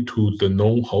key to the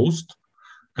known host,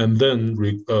 and then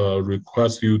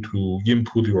request you to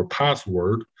input your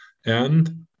password.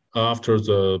 And after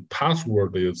the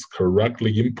password is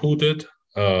correctly inputted,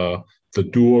 the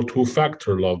dual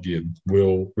two-factor login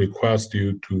will request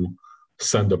you to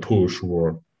send a push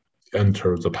or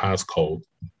enter the passcode.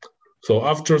 So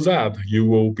after that, you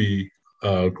will be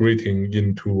greeting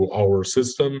into our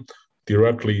system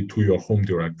directly to your home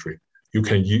directory. You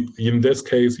can, in this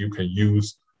case, you can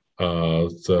use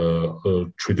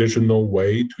the traditional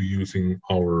way to using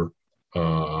our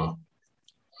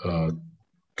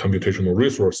computational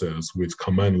resources with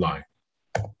command line.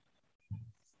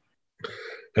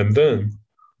 And then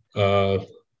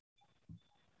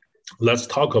let's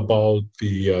talk about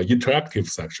the interactive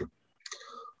section.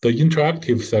 The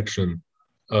interactive section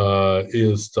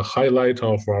is the highlight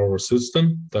of our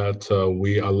system that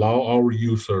we allow our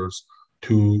users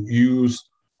to use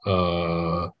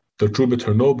the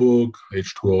Jupyter Notebook,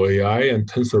 H2O AI, and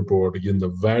TensorBoard in a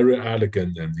very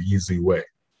elegant and easy way.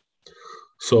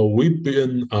 So we've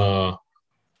been,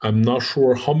 I'm not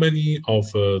sure how many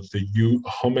of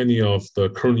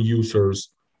the current users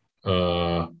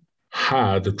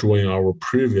had joined our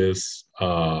previous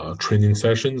training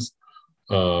sessions.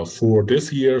 For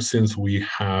this year, since we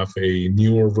have a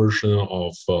newer version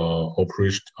of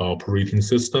operating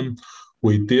system,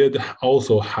 we did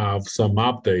also have some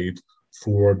update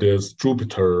for this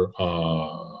Jupyter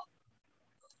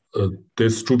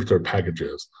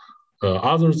packages.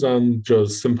 Other than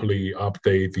just simply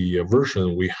update the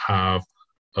version, we have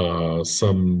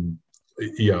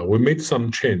we made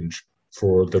some change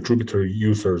for the Jupyter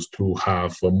users to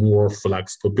have more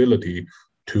flexibility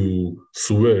to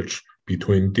switch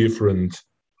between different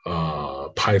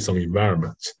Python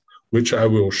environments, which I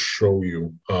will show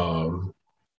you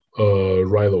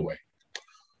right away.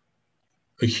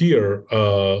 Here,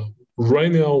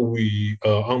 right now, we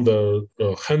on the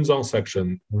hands-on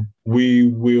section, we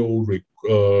will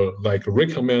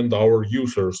recommend our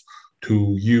users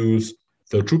to use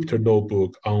the Jupyter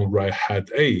Notebook on Red Hat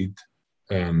 8,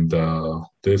 and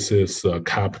this is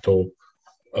capital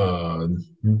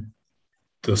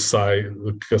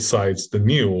besides the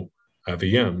new at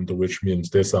the end, which means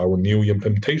this is our new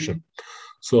implementation.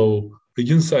 So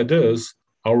inside this,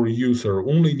 our user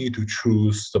only need to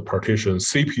choose the partition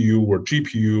CPU or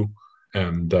GPU,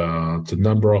 and the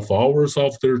number of hours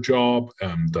of their job,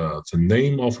 and the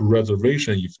name of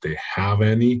reservation if they have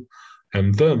any,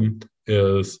 and then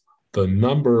is the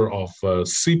number of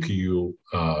CPU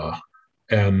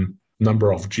and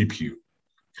number of GPU.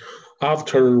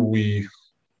 After we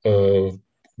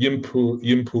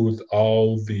input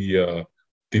all the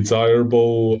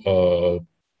desirable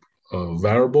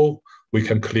variable, we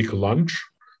can click launch,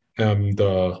 and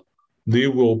they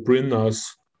will bring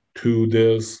us to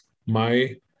this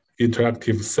My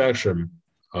Interactive Session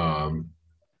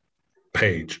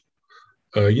page.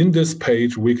 In this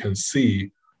page, we can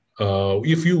see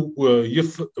if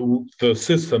the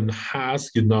system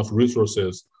has enough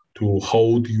resources to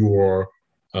hold your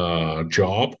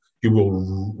job, it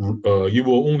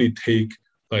will only take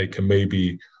like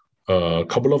maybe a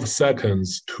couple of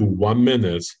seconds to 1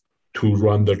 minute to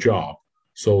run the job.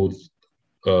 So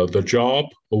the job,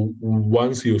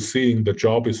 once you're seeing the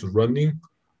job is running,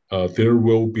 there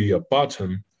will be a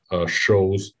button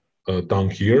shows down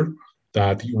here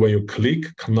that when you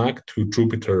click connect to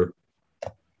Jupyter,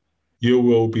 you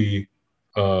will be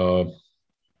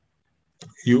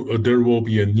there will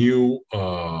be a new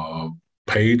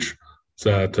page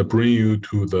that bring you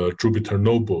to the Jupyter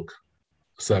Notebook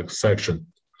section.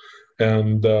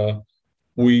 And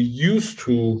we used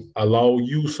to allow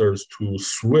users to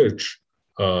switch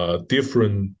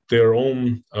their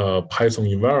own Python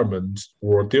environments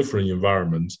or different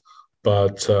environments,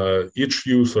 but each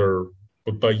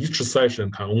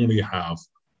session can only have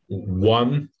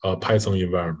one Python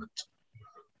environment.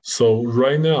 So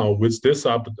right now, with this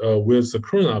with the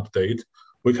current update,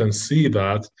 we can see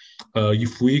that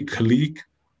if we click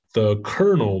the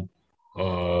kernel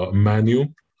menu,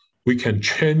 we can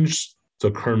change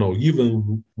the kernel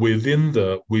even within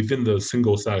the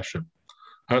single session.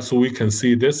 As we can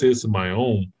see, this is my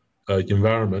own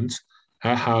environment.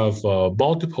 I have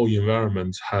multiple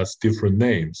environments has different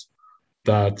names.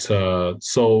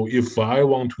 So if I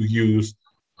want to use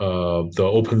the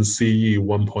OpenCAII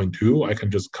 1.2, I can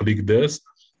just click this.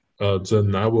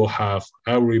 Then I will have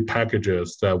every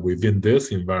packages that within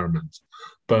this environment.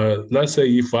 But let's say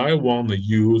if I want to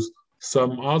use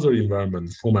some other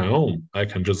environment for my own, I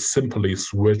can just simply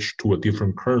switch to a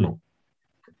different kernel.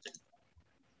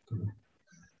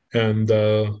 And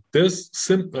this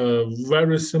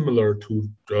very similar to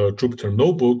Jupyter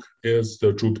Notebook is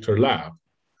the Jupyter Lab.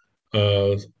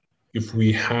 If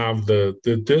we have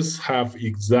this have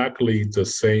exactly the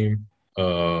same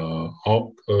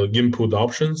input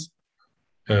options,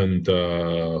 and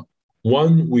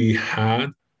when we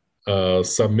had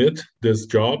submit this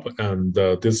job and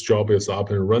this job is up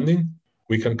and running,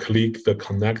 we can click the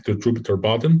Connect to Jupyter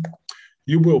button.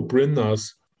 It will bring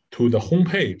us to the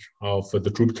homepage of the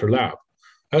Jupyter Lab.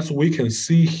 As we can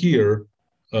see here,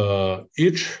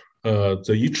 each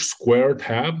square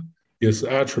tab is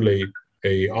actually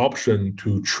a option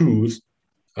to choose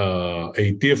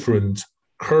a different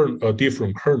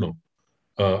kernel.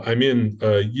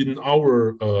 In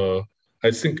our I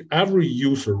think every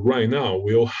user right now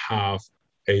will have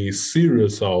a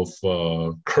series of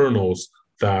kernels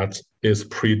that is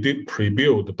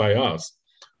pre-built by us.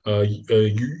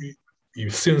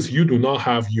 Since you do not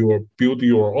have build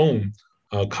your own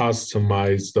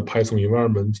customized Python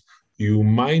environment, you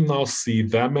might not see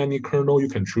that many kernels you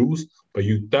can choose, but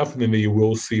you definitely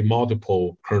will see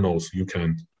multiple kernels you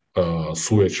can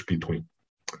switch between.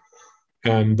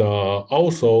 And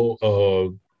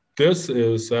also, this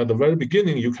is at the very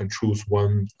beginning, you can choose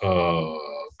one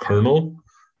kernel,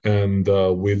 and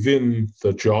within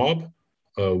the job,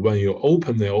 when you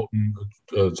open the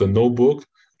notebook,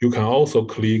 you can also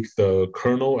click the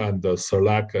kernel and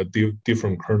select a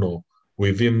different kernel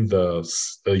within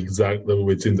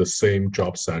within the same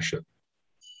job session.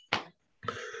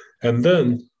 And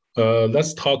then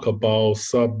let's talk about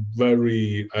some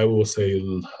very, I will say,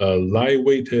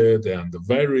 lightweighted and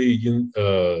very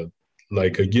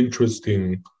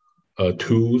interesting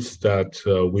tools that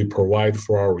we provide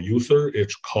for our user.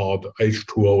 It's called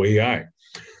H2O AI.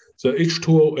 So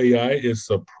H2O AI is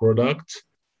a product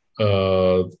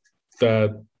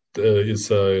that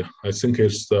is I think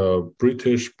it's a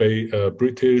British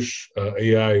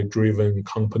AI-driven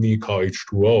company called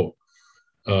H2O.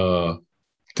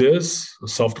 This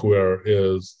software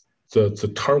is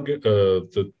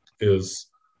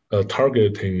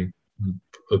targeting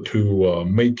to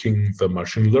making the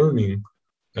machine learning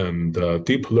and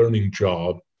deep learning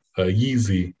job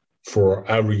easy for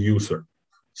every user.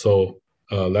 So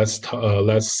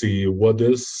let's see what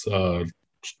this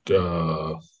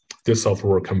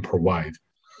software can provide.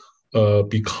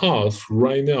 Because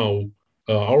right now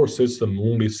our system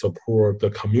only support the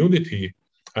community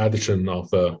edition of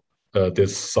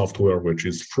this software, which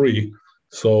is free.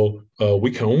 So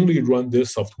we can only run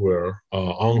this software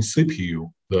on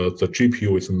CPU. The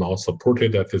GPU is not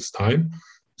supported at this time.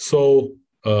 So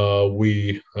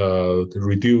we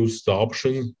reduce the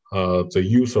option. The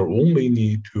user only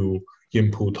need to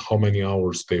input how many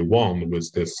hours they want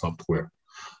with this software.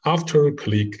 After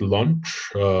click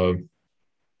launch,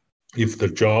 if the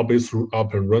job is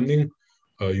up and running,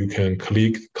 you can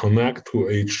click connect to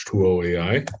H2O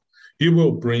AI. It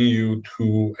will bring you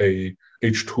to a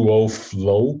H2O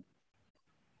flow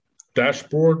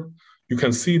dashboard. You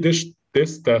can see this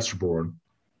dashboard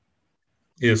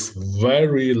is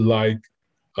very like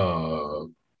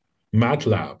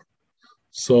MATLAB.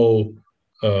 So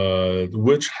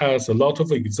which has a lot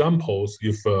of examples.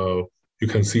 If you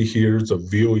can see here the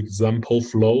view example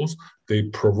flows, they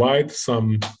provide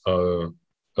some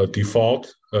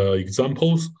default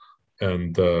examples,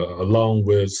 and along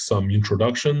with some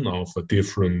introduction of a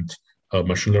different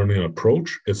machine learning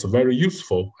approach. It's very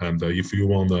useful. And if you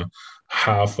want to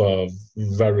have a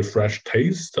very fresh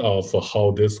taste of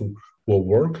how this will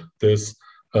work, these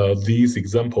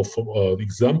examples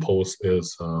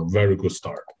is a very good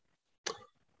start.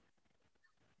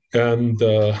 And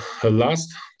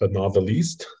last but not the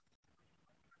least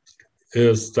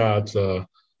is that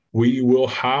we will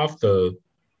have the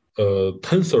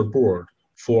tensor board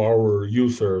for our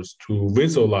users to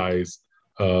visualize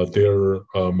their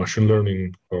machine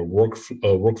learning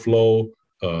workflow,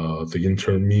 the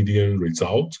intermediate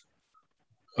result.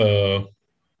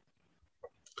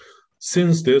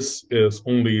 Since this is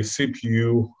only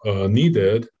CPU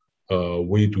needed,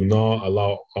 we do not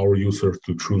allow our users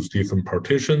to choose different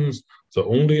partitions. The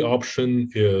only option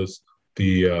is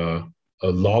the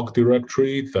log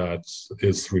directory that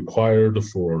is required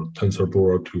for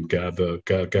TensorBoard to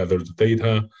gather the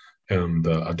data and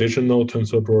additional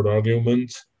TensorBoard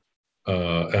arguments,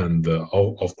 and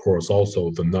of course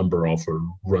also the number of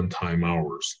runtime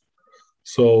hours.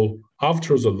 So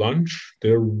after the launch,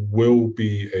 there will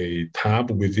be a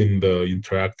tab within the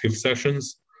interactive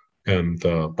sessions, and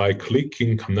by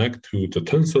clicking connect to the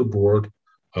TensorBoard,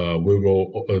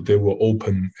 they will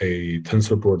open a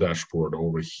TensorBoard dashboard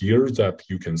over here that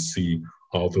you can see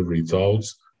all the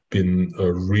results been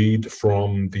read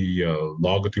from the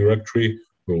log directory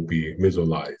will be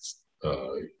visualized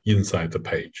inside the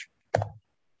page.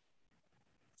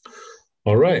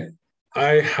 All right,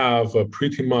 I have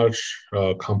pretty much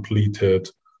completed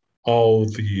all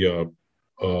the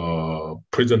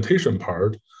presentation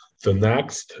part. The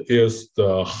next is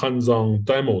the hands-on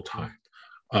demo time.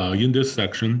 In this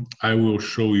section, I will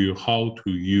show you how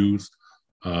to use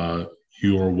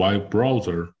your web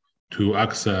browser to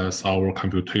access our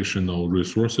computational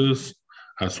resources,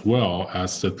 as well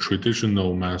as the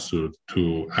traditional method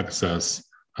to access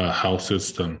a HAL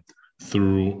system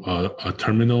through a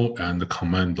terminal and a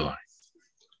command line.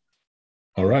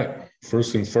 All right,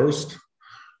 first thing first,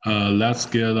 let's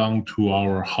get on to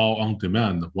our HAL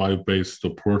OnDemand web-based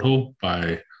portal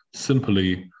by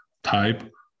simply type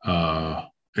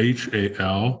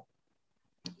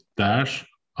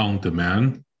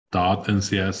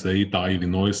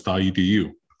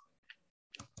HAL-ondemand.ncsa.illinois.edu.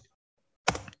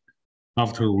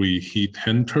 After we hit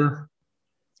enter,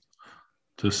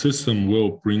 the system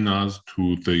will bring us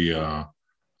to the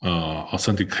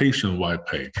authentication web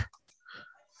page.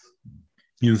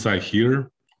 Inside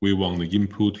here, we want to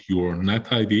input your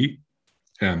net ID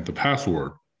and the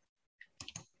password.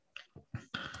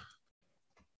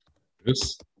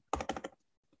 This.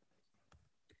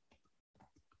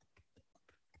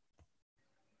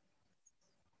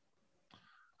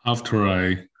 After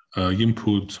I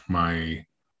input my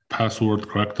password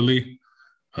correctly,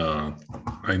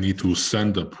 I need to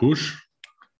send a push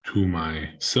to my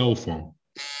cell phone.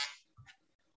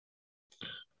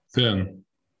 Then,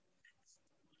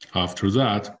 after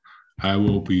that, I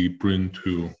will be brought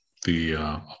to the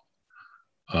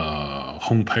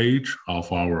home page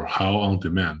of our HAL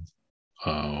OnDemand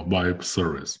web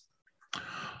service.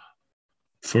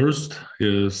 First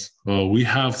is we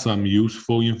have some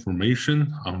useful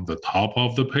information on the top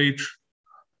of the page.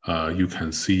 You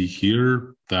can see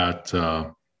here that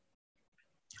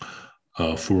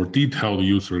for detailed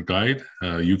user guide,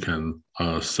 you can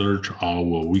search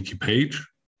our wiki page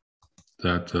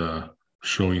that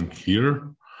showing here.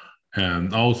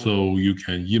 And also you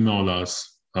can email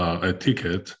us a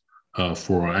ticket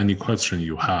for any question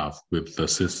you have with the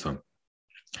system.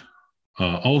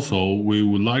 Also, we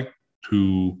would like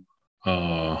to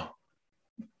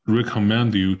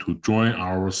recommend you to join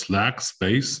our Slack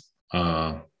space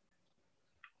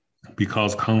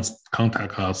because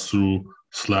contact us through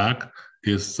Slack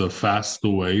is the fast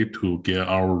way to get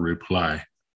our reply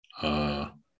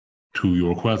to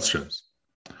your questions.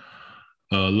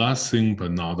 Last thing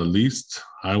but not the least,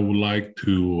 I would like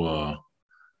to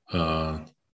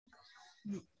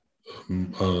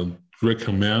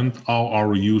recommend all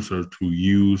our users to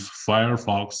use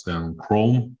Firefox and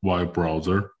Chrome web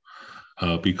browser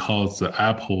because the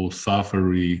Apple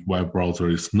Safari web browser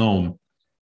is known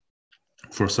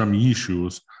for some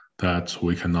issues that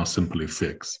we cannot simply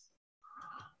fix.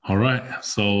 All right,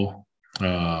 so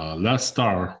let's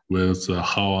start with the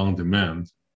HAL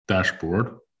OnDemand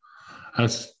dashboard.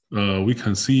 As we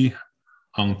can see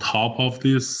on top of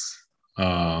this,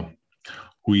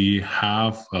 we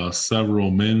have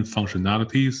several main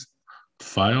functionalities: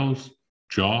 files,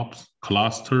 jobs,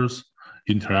 clusters,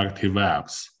 interactive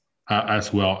apps,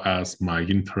 as well as my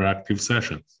interactive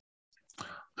sessions.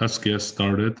 Let's get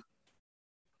started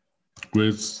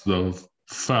with the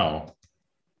file.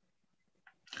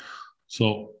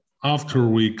 So after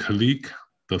we click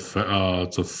the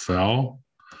file,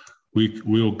 we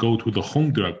will go to the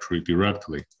home directory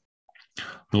directly.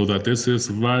 Note that this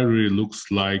is looks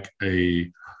like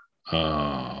a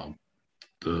the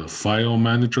file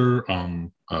manager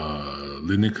on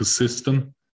Linux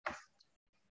system.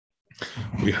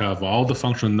 We have all the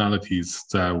functionalities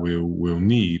that we will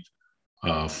need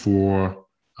for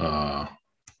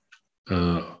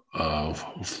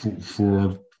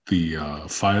the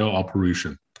file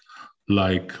operation.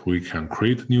 Like we can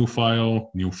create new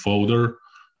file, new folder,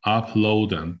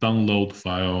 upload and download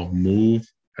file, move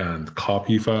and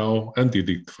copy file, and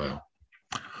delete file.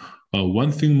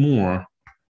 One thing more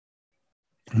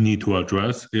need to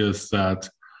address is that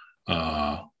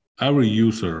every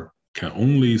user can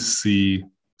only see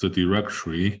the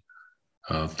directory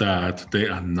that they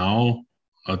are now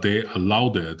they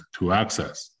allowed it to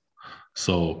access.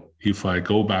 So if I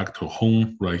go back to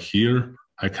home right here,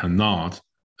 I cannot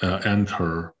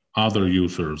enter other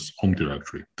users' home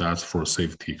directory. That's for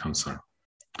safety concern.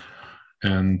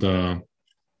 And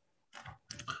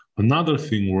another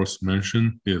thing worth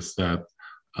mentioning is that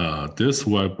this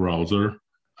web browser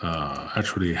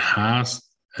actually has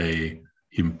a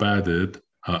embedded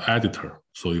editor.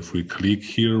 So if we click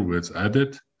here with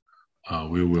edit,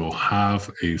 we will have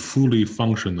a fully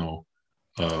functional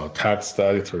text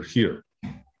editor here.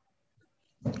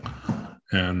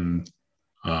 And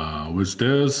with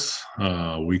this,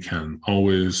 we can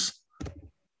always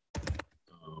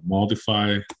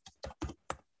modify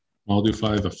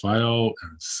the file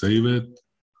and save it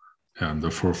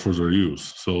and for further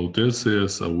use. So this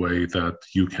is a way that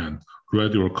you can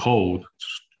write your code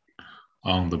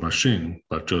on the machine,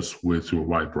 but just with your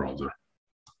web browser.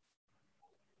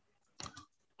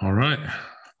 All right,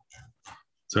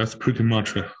 that's pretty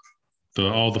much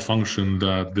all the function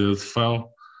that this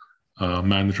file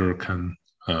manager can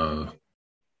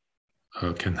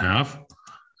have.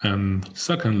 And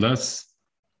second, let's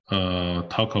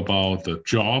talk about the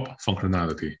job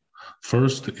functionality.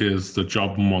 First is the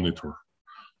job monitor.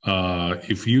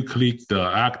 If you click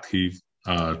the active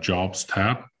jobs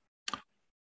tab,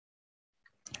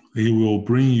 it will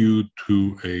bring you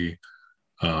to a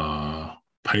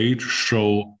page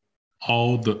show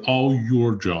all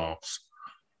your jobs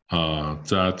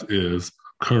that is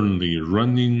currently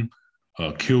running,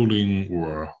 queuing,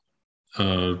 or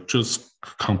just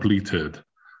completed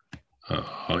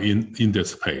in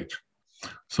this page.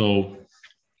 So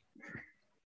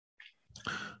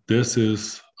this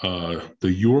is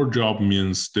your job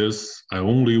means this. I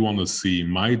only want to see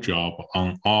my job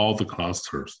on all the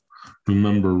clusters.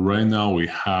 Remember, right now we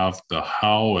have the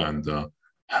HAL and the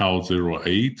HAL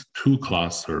 08, two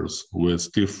clusters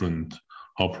with different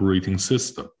operating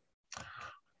system.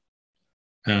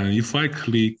 And if I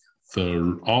click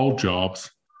the all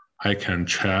jobs, I can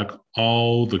check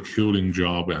all the queuing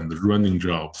job and the running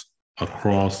jobs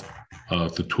across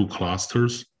the two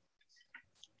clusters.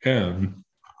 And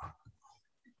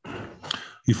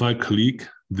if I click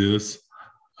this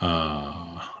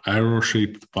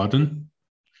arrow-shaped button,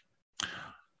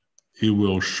 it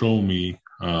will show me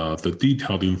the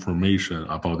detailed information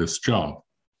about this job.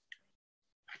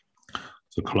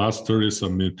 The cluster is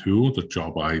submitted to the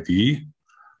job ID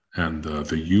and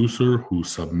the user who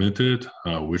submitted,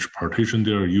 which partition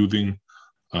they are using,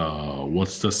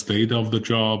 what's the state of the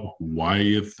job, why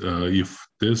if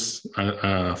this,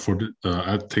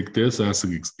 I take this as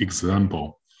an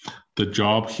example. The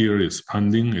job here is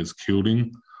pending, is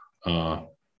queuing.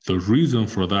 The reason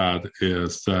for that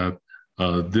is that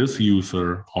this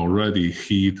user already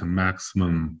hit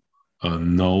maximum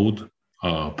node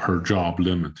per job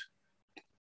limit,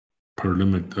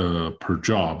 per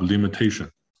job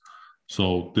limitation.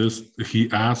 So he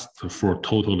asked for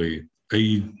totally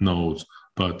 8 nodes,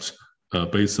 but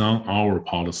based on our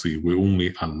policy, we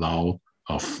only allow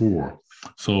 4.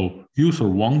 So user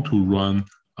want to run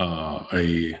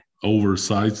a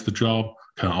oversized job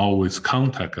can always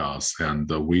contact us, and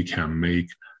we can make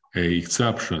an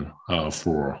exception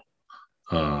for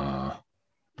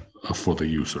the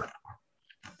user.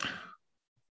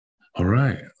 All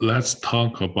right, let's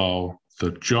talk about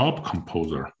the job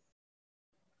composer.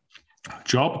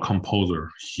 Job composer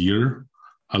here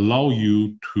allow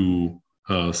you to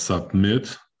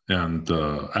submit and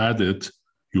edit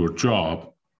your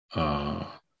job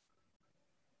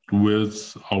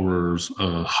with our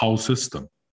HAL system.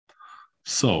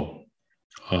 So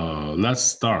let's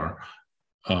start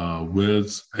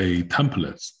with a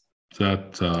template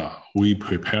that we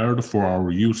prepared for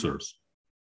our users.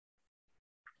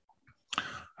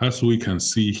 As we can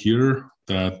see here,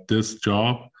 that this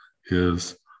job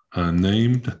is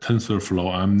named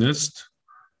TensorFlow MNIST.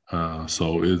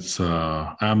 So it's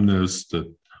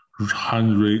MNIST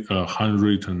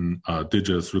handwritten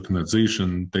digits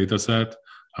recognition dataset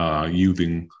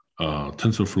using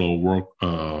TensorFlow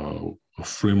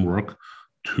framework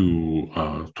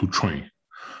to train.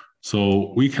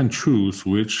 So we can choose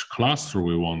which cluster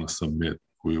we want to submit.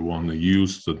 We want to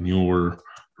use the newer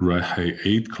Red Hat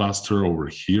 8 cluster over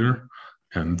here.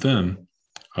 And then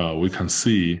we can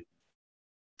see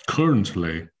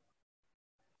currently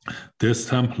this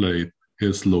template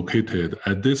is located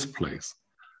at this place.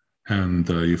 And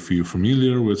if you're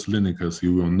familiar with Linux,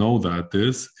 you will know that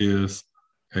this is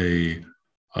a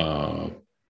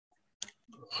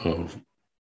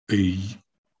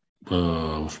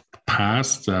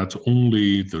path that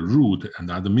only the root and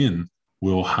admin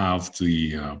will have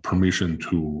the permission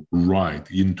to write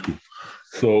into.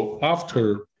 So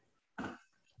after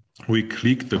we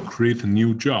click the create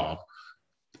new job,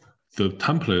 the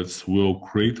templates will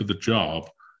create the job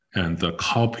and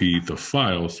copy the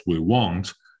files we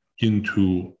want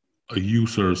into a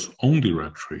user's own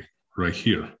directory right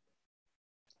here.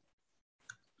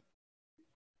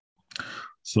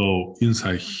 So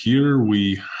inside here,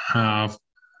 we have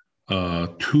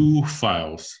two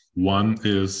files. One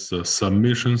is a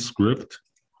submission script,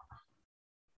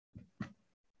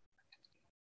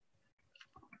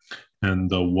 and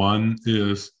the one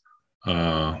is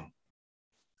the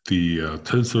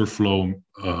TensorFlow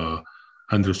 _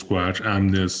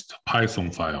 amnist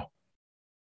Python file.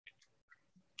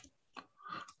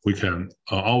 We can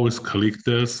always click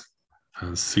this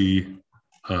and see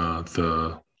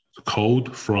the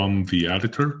code from the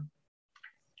editor.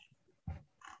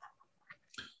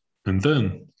 And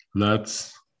then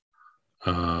let's,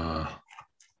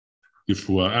 if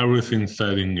everything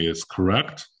setting is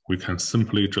correct, we can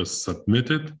simply just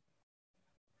submit it.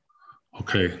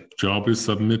 Okay, job is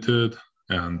submitted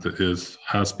and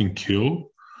has been queued.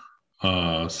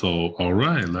 So, all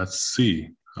right, let's see.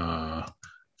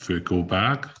 If we go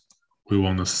back, we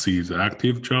want to see the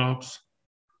active jobs.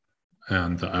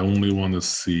 And I only want to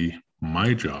see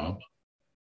my job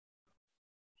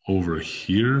over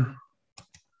here.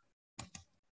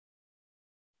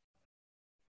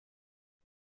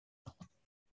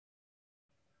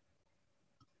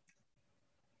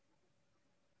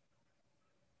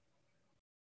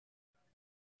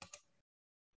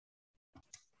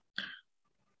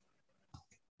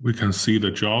 We can see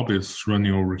the job is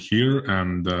running over here,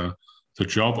 and the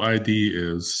job ID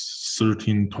is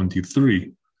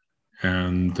 1323.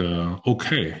 And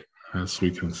okay, as we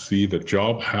can see, the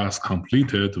job has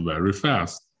completed very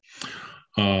fast.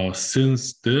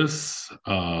 Since this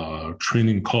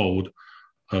training code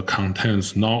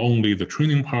contains not only the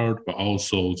training part, but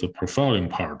also the profiling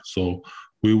part. So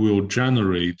we will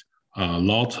generate a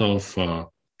lot of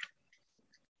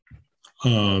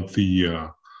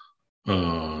the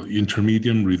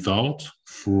intermediate result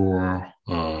for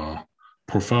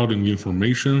profiling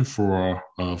information for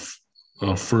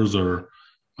further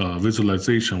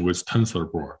visualization with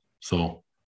TensorBoard. So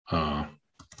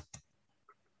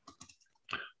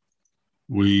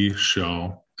we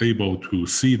shall able to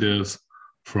see this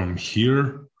from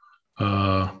here.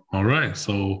 All right,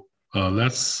 so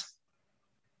let's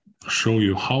show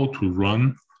you how to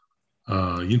run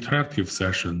interactive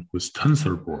session with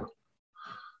TensorBoard.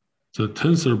 The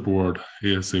TensorBoard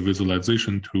is a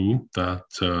visualization tool that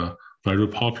very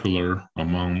popular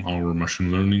among our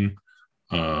machine learning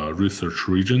research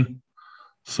region.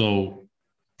 So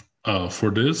for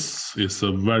this, it's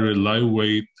a very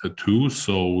lightweight tool.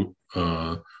 So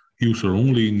user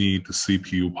only need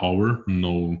CPU power,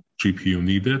 no GPU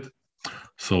needed.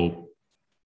 So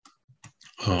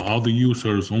all the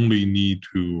users only need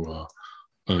to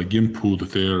input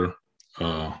their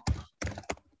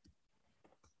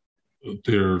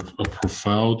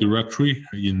profile directory.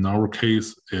 In our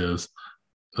case is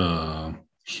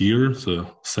here, the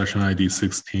session ID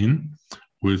 16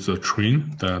 with a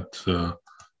train that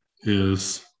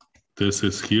this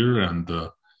is here, and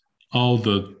all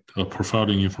the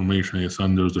profiling information is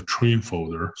under the train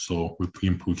folder. So we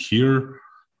input here,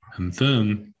 and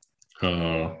then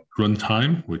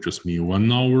runtime, we just mean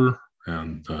 1 hour,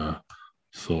 and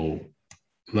so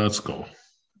let's go.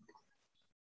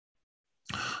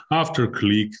 After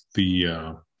click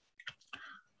the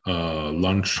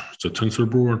launch the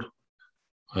TensorBoard,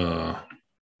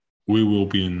 we will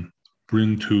be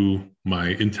bring to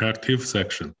my interactive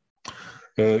section.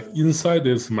 Inside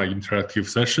this my interactive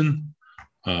session,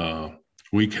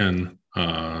 we can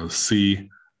see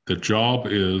the job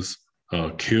is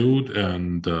queued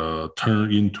and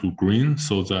turned into green,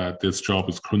 so that this job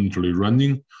is currently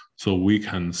running. So we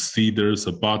can see there's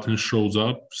a button shows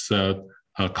up said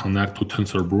connect to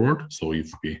TensorBoard. So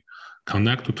if we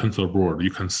connect to TensorBoard,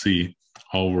 you can see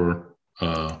our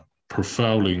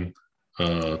profiling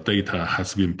data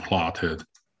has been plotted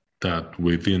that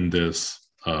within this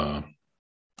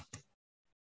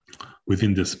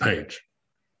page.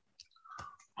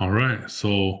 All right,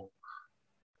 so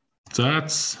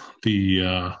that's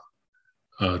the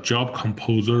job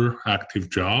composer active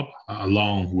job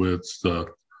along with the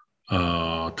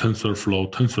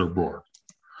TensorFlow TensorBoard.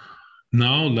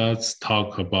 Now let's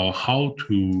talk about how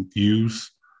to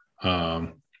use the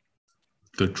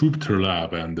Jupyter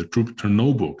Lab and the Jupyter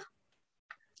Notebook.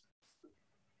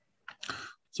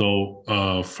 So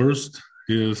first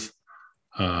is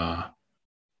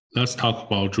let's talk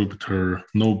about Jupyter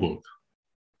Notebook.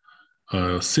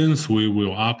 Since we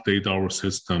will update our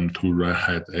system to Red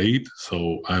Hat 8,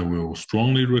 so I will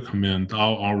strongly recommend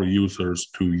all our users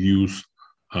to use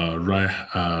Red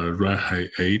Hat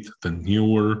 8, the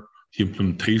newer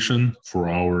implementation for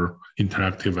our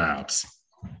interactive apps.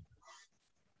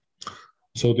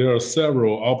 So there are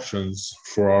several options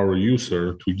for our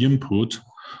user to input.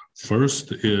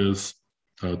 First is,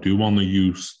 do you want to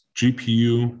use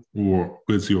GPU or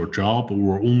with your job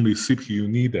or only CPU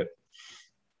needed?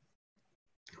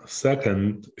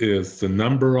 Second is the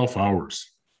number of hours.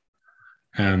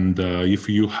 And if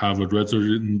you have a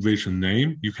reservation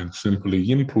name, you can simply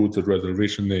input the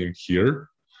reservation name here,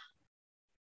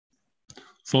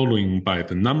 following by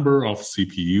the number of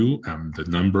CPU and the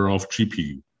number of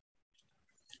GPU.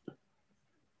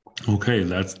 Okay,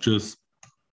 let's just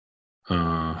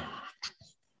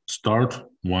start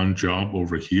one job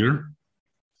over here.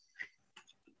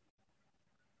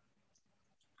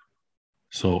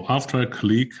 So after I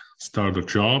click start the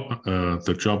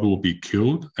job will be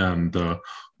queued. And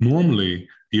normally,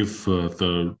 if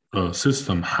the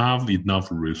system have enough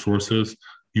resources,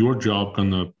 your job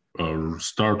gonna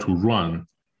start to run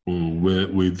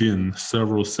within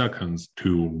several seconds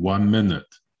to 1 minute.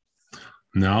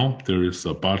 Now there is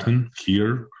a button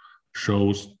here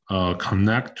shows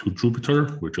connect to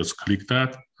Jupyter. We just click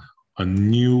that. A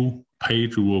new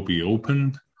page will be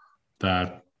opened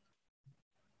that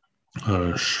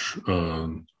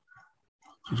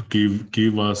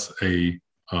give us a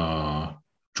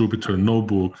Jupyter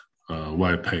Notebook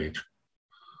web page.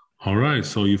 All right,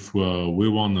 so if we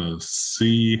want to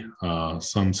see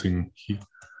something,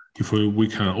 if we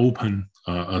can open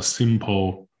a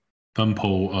simple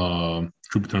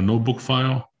Jupyter Notebook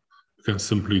file, we can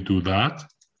simply do that.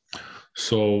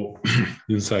 So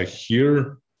inside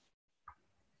here,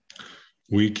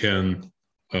 we can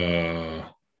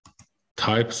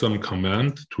type some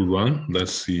command to run.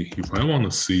 Let's see if I want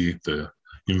to see the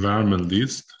environment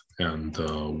list and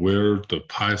where the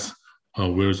Python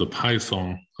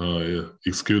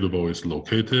executable is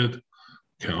located.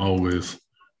 Can always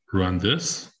run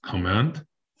this command.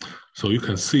 So you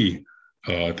can see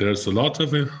there's a lot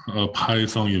of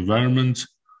Python environment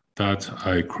that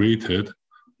I created.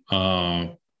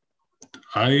 I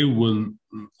will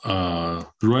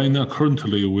right now.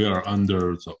 Currently, we are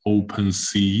under the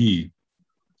OpenCAII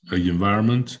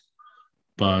environment,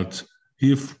 but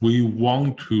if we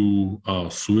want to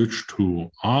switch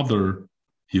to other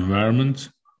environment,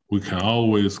 we can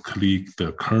always click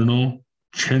the kernel,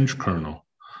 change kernel.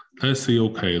 Let's say,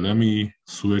 okay, let me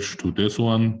switch to this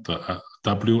one, the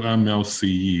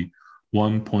WMLCE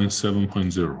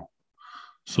 1.7.0.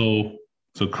 So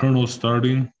the kernel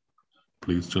starting,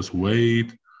 please just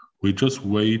wait. We just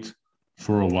wait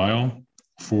for a while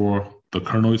for the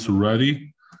kernel is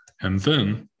ready. And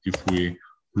then if we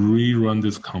rerun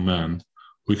this command,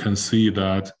 we can see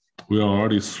that we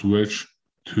already switched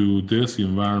to this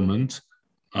environment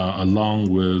along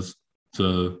with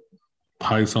the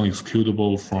Python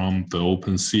executable from the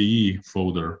OpenCAII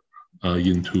folder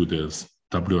into this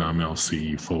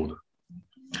WMLCE folder.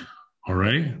 All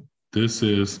right, this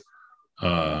is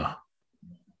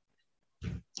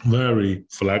very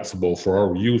flexible for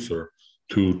our user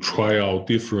to try out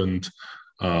different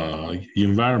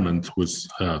environment with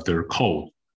their code.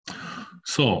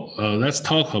 So let's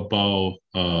talk about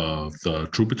the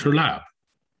Jupyter Lab.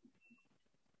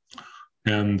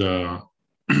 And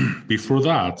before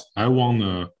that, I want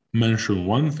to mention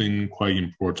one thing quite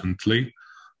importantly,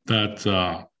 that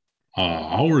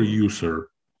our user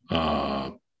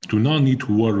do not need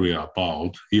to worry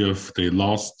about if they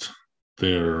lost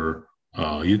their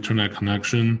internet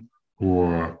connection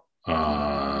or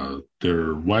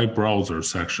their web browser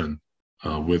section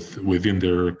within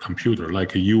their computer.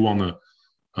 Like you want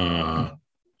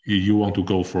to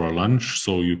go for a lunch,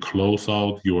 so you close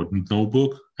out your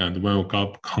notebook, and when you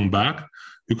come back,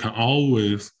 you can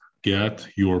always get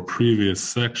your previous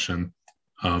section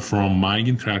from my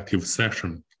interactive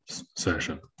session,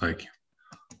 like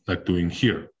doing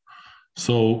here.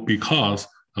 So because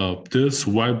this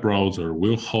web browser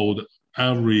will hold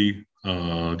every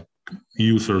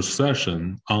user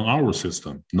session on our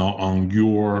system, not on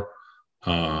your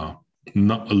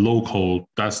local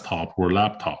desktop or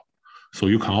laptop. So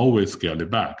you can always get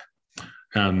it back.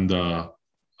 And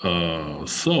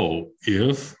so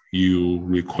if you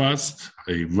request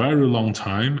a very long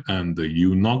time and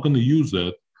you're not going to use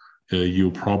it,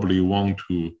 you probably want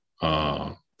to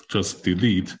just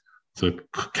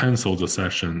cancel the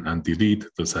session and delete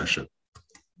the session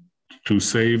to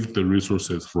save the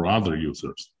resources for other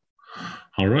users.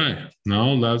 All right, now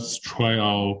let's try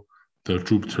out the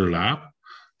Jupyter Lab.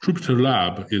 Jupyter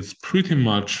Lab is pretty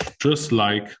much just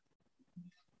like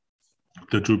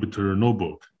the Jupyter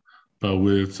Notebook, but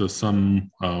with some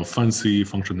fancy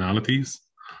functionalities.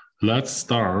 Let's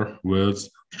start with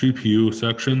GPU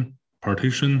section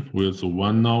partition with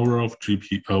 1 hour of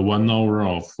 1 hour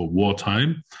of wall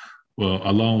time,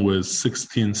 along with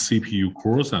 16 CPU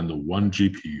cores and 1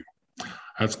 GPU.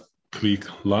 Let's click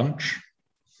launch.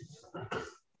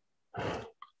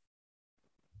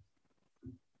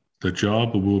 The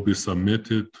job will be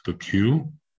submitted to the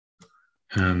queue,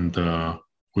 and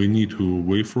we need to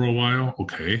wait for a while.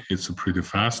 Okay, it's pretty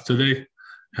fast today,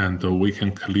 and we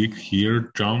can click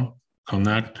here, jump,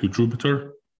 connect to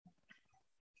Jupyter.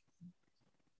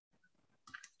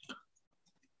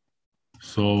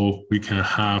 So we can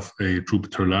have a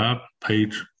Jupyter Lab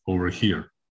page over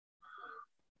here.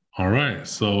 All right,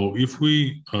 so if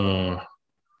we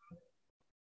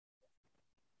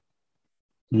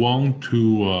want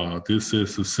to, this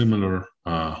is a similar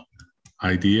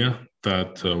idea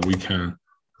that we can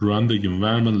run the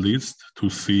environment list to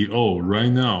see, oh,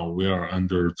 right now we are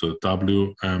under the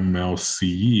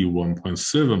WMLCE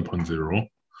 1.7.0.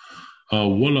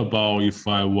 What about if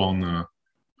I want to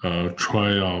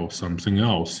try out something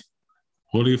else?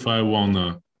 What if I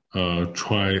want to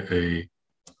try a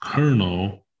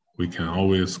kernel? We can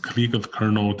always click the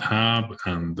kernel tab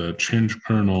and change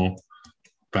kernel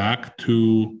back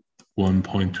to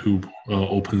 1.2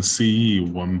 OpenCE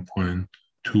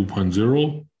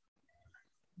 1.2.0.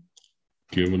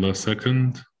 Give it a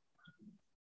second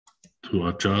to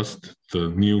adjust the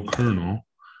new kernel,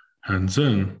 and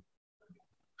then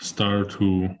start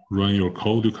to run your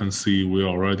code. You can see we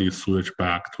already switched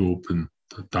back to open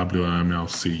the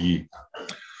WMLCE.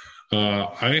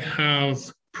 I have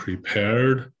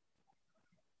prepared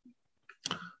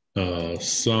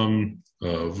some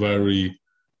very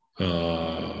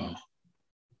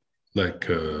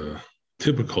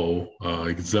typical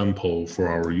example for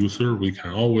our user. We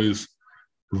can always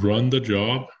run the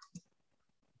job.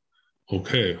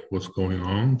 Okay, what's going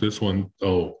on? This one,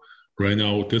 oh, right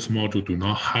now this module do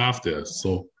not have this,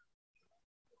 so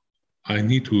I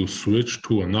need to switch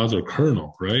to another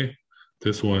kernel, right?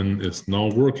 This one is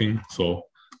not working, so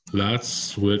let's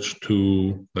switch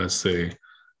to, let's say,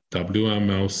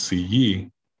 WMLCE,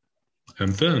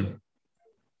 and then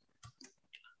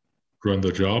run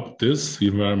the job. This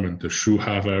environment should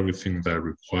have everything that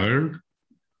required,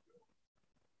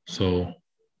 so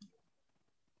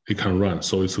it can run.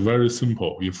 So it's very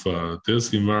simple. If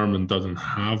this environment doesn't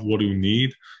have what you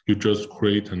need, you just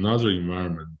create another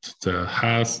environment that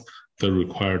has the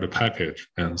required package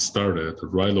and start it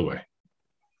right away.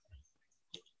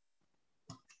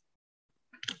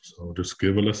 So just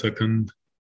give it a second.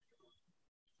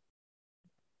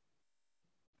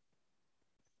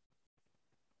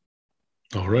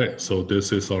 All right, so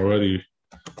this is already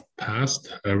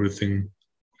passed. Everything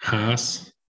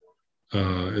has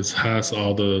it has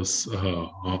all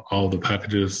the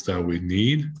packages that we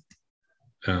need,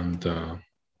 and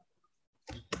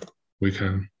we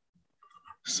can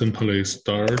simply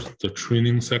start the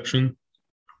training section.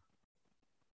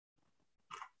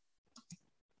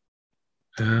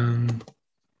 And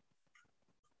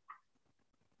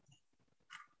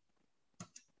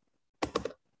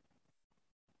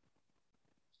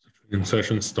training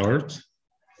session starts.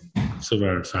 So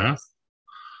very fast.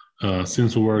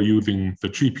 Since we're using the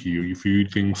GPU, if you're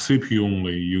using CPU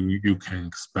only, you can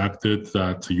expect it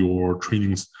that your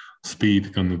training speed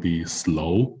is going to be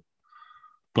slow.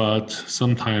 But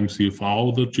sometimes if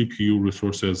all the GPU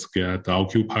resources get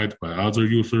occupied by other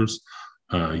users,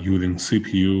 using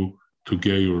CPU to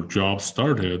get your job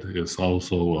started is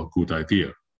also a good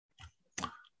idea.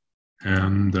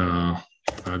 And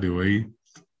evaluate.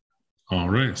 All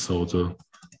right, so the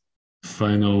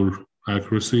final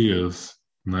accuracy is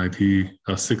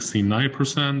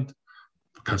 69%.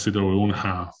 Consider we only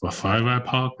have a 5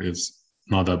 epoch, it's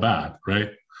not that bad, right?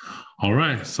 All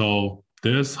right, so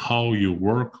this is how you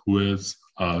work with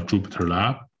Jupyter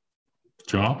Lab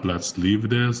job. Let's leave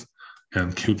this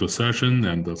and queue the session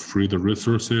and free the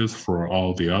resources for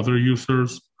all the other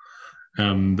users.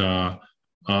 And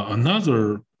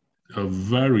another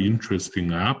very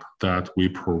interesting app that we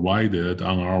provided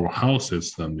on our HAL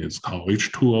system is called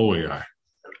H2O AI.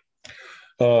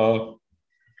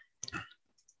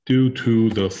 Due to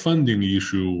the funding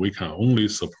issue, we can only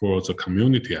support the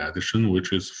community edition,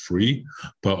 which is free,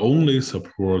 but only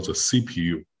support the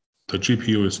CPU. The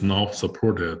GPU is not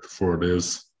supported for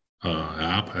this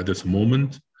app at this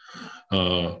moment.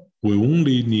 We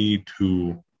only need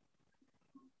to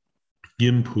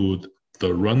input the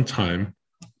runtime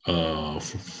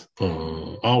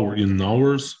in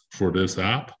hours for this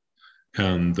app,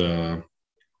 and the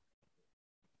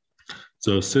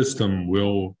system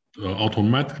will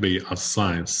automatically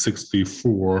assign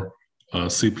 64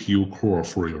 CPU core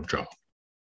for your job.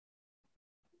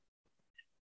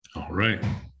 All right,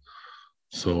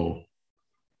 so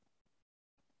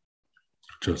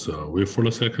just wait for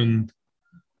a second.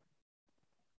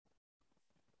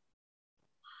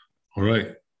 All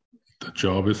right, the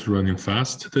job is running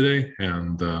fast today,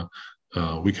 and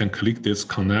we can click this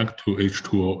connect to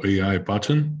H2O AI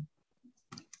button.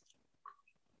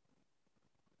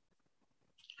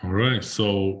 All right,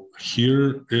 so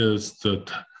here is the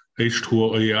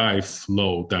H2O AI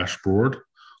flow dashboard.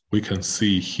 We can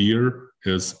see here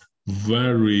is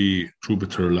very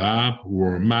Jupyter Lab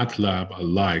or MATLAB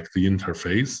alike, the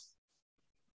interface.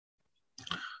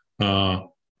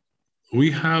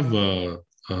 We have a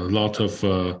lot of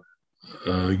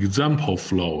example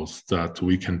flows that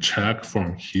we can check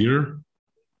from here.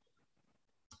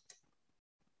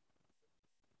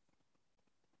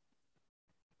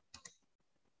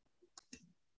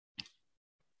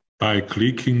 By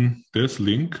clicking this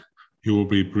link, you will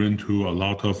be brought to a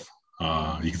lot of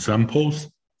examples,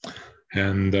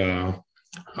 and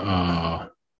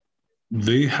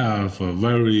they have a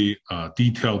very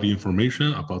detailed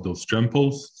information about those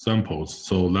samples.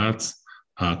 So let's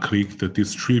click the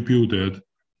distributed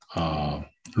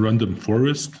random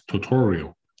forest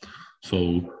tutorial.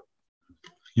 So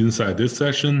inside this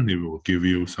session, it will give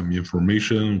you some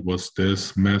information. What's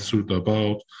this method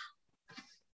about?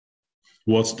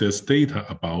 What's this data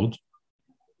about?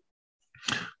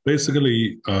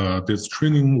 Basically, this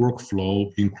training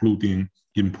workflow, including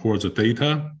import the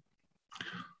data,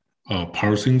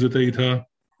 parsing the data,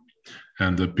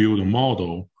 and build a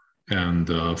model, and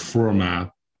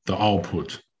format the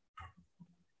output.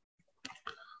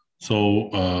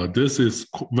 So this is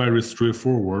very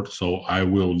straightforward, so I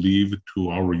will leave to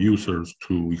our users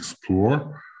to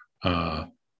explore.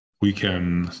 We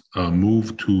can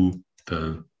move to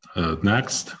the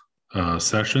next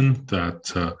session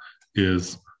that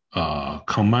is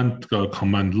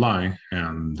command line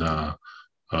and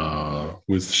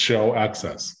with shell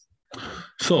access.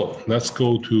 So let's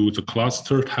go to the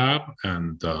cluster tab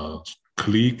and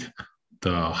click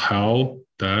the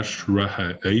HAL-Red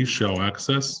Hat A shell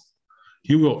access.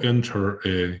 You will enter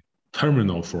a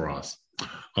terminal for us.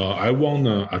 I want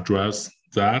to address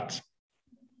that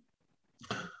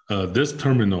this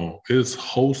terminal is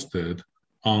hosted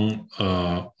on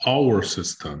our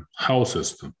system, HAL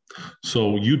system.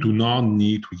 So you do not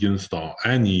need to install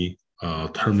any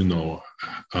terminal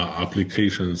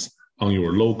applications on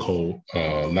your local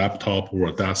laptop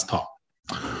or desktop.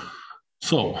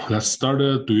 So let's start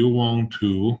it. Do you want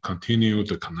to continue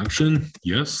the connection?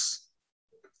 Yes.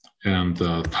 And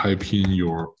type in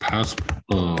your password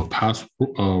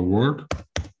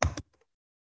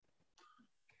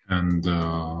and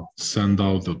send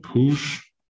out the push.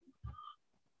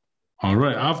 All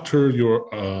right, after you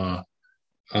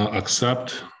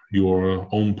accept your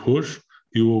own push,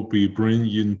 you will be brought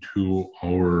into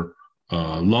our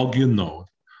login node.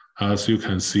 As you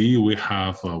can see, we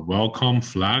have a welcome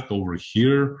flag over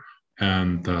here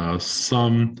and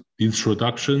some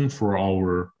introduction for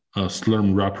our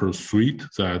Slurm wrapper suite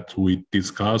that we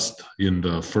discussed in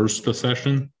the first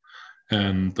session,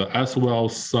 and as well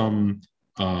some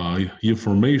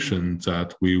information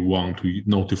that we want to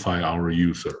notify our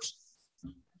users.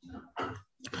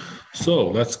 So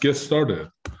let's get started.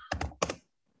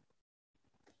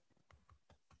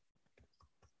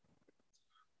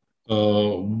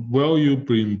 While you've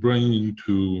been bringing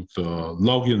into the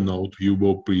login node, you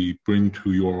will be bring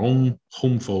to your own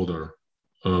home folder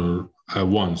at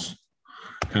once,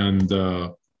 and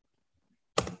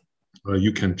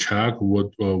you can check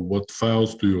what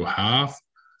files do you have,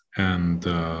 and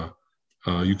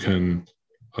you can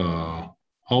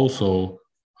also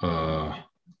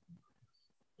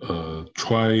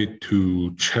try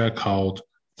to check out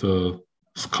the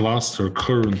cluster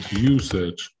current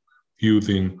usage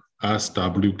using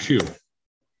SWQ.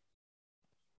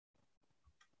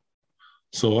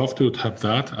 So after you tap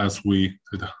that, as we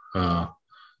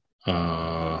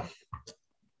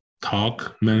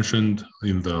mentioned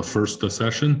in the first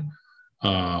session,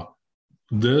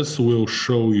 this will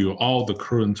show you all the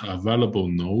current available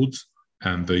nodes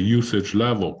and the usage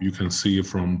level. You can see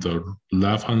from the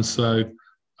left-hand side,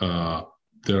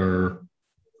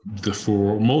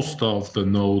 for most of the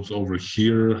nodes over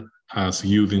here has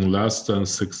using less than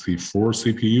 64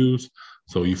 CPUs.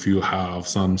 So if you have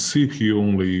some CPU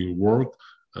only work,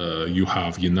 you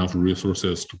have enough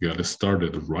resources to get it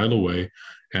started right away.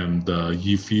 And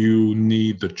if you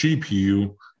need the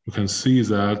GPU, you can see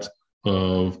that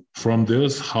from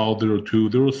this HAL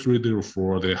 02, 03,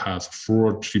 04, they has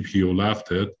 4 GPU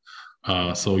left it.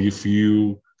 So if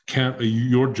you can't,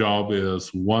 your job is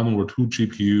 1 or 2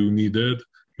 GPU needed,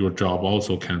 your job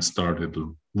also can start it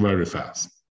very fast.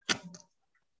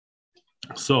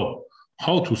 So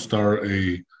how to start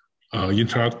a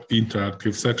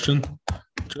interactive section?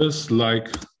 Just like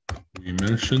we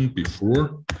mentioned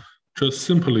before, just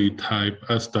simply type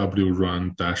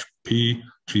swrun-p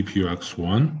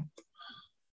GPUX1.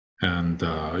 And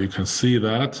you can see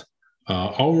that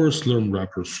our Slurm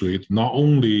wrapper suite not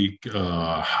only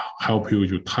help you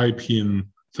to type in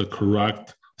the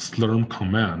correct Slurm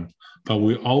command, but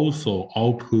we also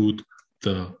output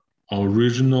the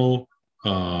original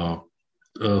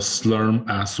Slurm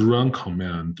as run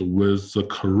command with the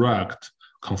correct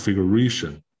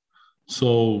configuration.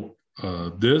 So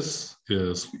this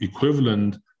is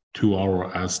equivalent to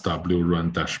our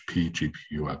swrun-p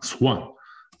GPUX1.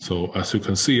 So as you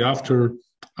can see, after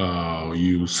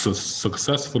you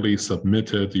successfully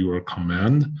submitted your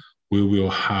command, we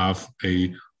will have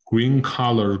a green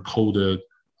color coded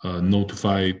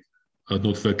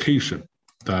notification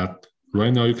that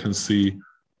right now you can see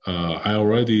I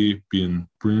already been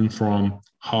bring from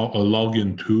a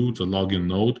login to the login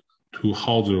node to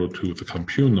HAL02, the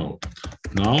compute node.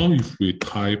 Now, if we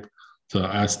type the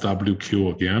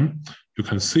SWQ again, you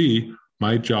can see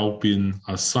my job been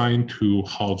assigned to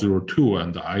HAL02,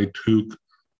 and I took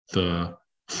the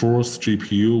 4th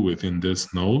GPU within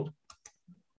this node.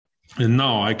 And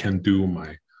now I can do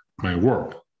my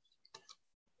work.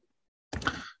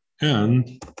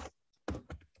 And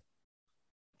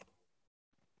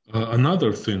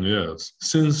another thing is,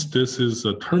 since this is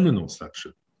a terminal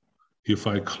section, if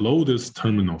I close this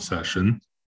terminal session,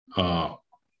 I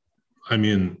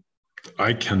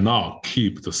cannot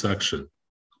keep the section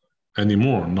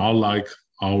anymore, not like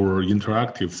our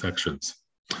interactive sections.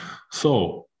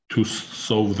 So to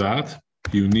solve that,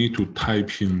 you need to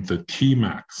type in the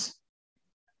Tmax.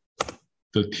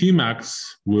 The Tmax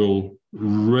will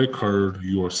record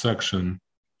your section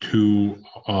to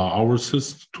our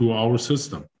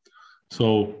system.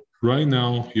 So right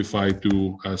now, if I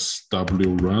do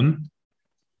swrun-p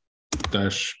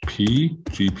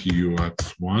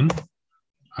GPUX1,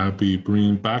 I'll be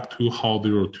bringing back to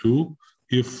HAL02.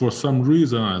 If for some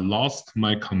reason I lost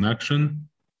my connection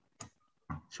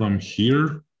from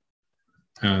here,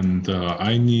 and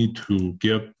I need to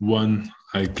get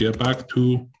back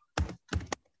to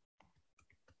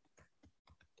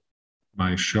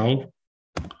my shell,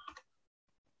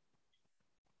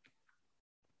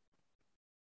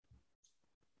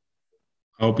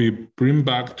 I'll be bring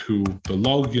back to the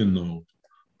login node.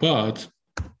 But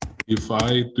if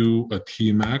I do a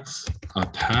Tmax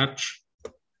attach,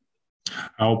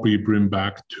 I'll be bring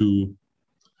back to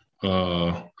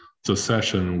the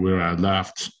session where I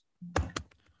left.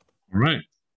 All right.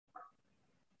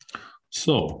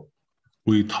 So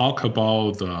we talk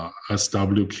about the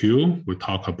SWQ. We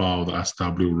talk about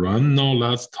SWRun. Now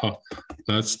let's talk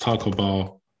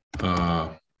about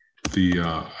the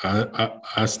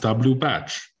SW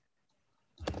batch.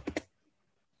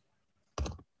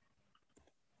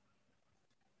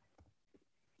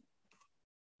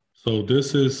 So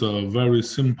this is a very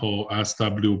simple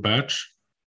SW batch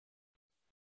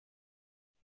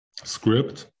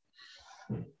script.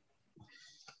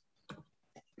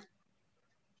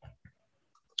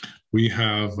 We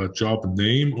have a job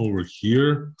name over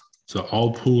here, the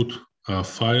output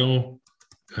file,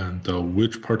 and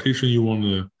which partition you want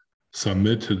to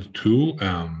submit it to,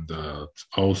 and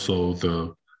also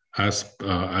the S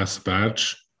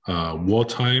batch wall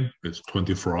time is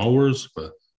 24 hours,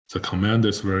 but the command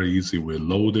is very easy. We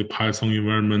load a Python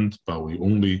environment, but we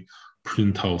only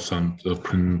print out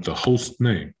print the host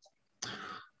name.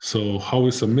 So how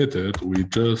we submit it, we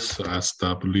just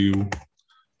SW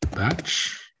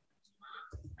batch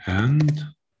and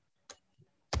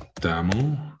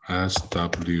demo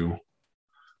SWB.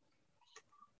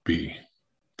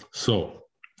 So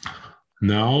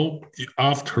now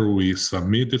after we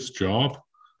submit this job,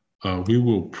 we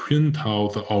will print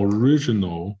out the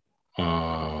original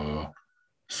batch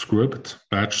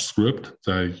script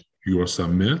that you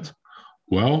submit.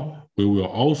 Well, we will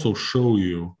also show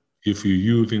you if you're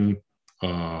using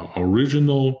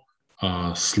original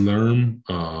Slurm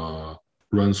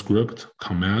run script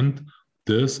command,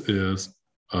 this is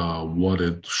what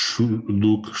it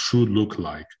should look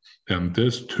like, and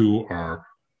these two are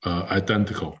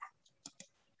identical.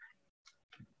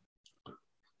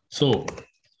 So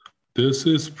this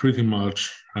is pretty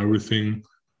much everything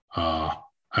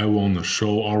I want to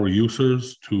show our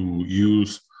users to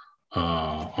use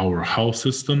our HAL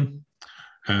system.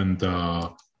 And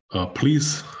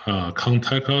please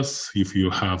contact us if you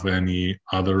have any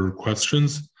other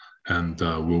questions, and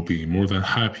we'll be more than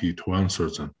happy to answer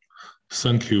them.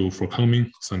 Thank you for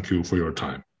coming. Thank you for your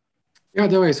time. Yeah,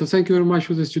 Dawei, so thank you very much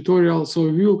for this tutorial. So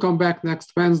we will come back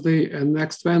next Wednesday, and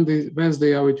next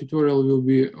Wednesday our tutorial will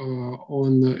be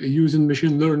on using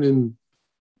machine learning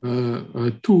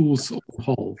tools on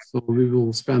HAL. So we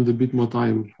will spend a bit more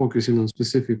time focusing on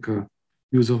specific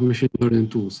use of machine learning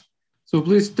tools. So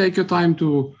please take your time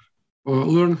to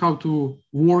learn how to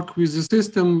work with the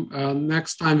system.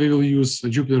 Next time we will use a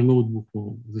Jupyter Notebook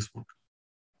for this work.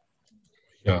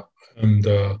 Yeah, and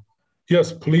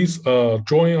yes, please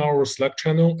join our Slack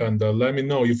channel and let me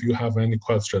know if you have any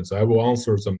questions. I will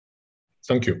answer them.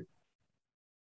 Thank you.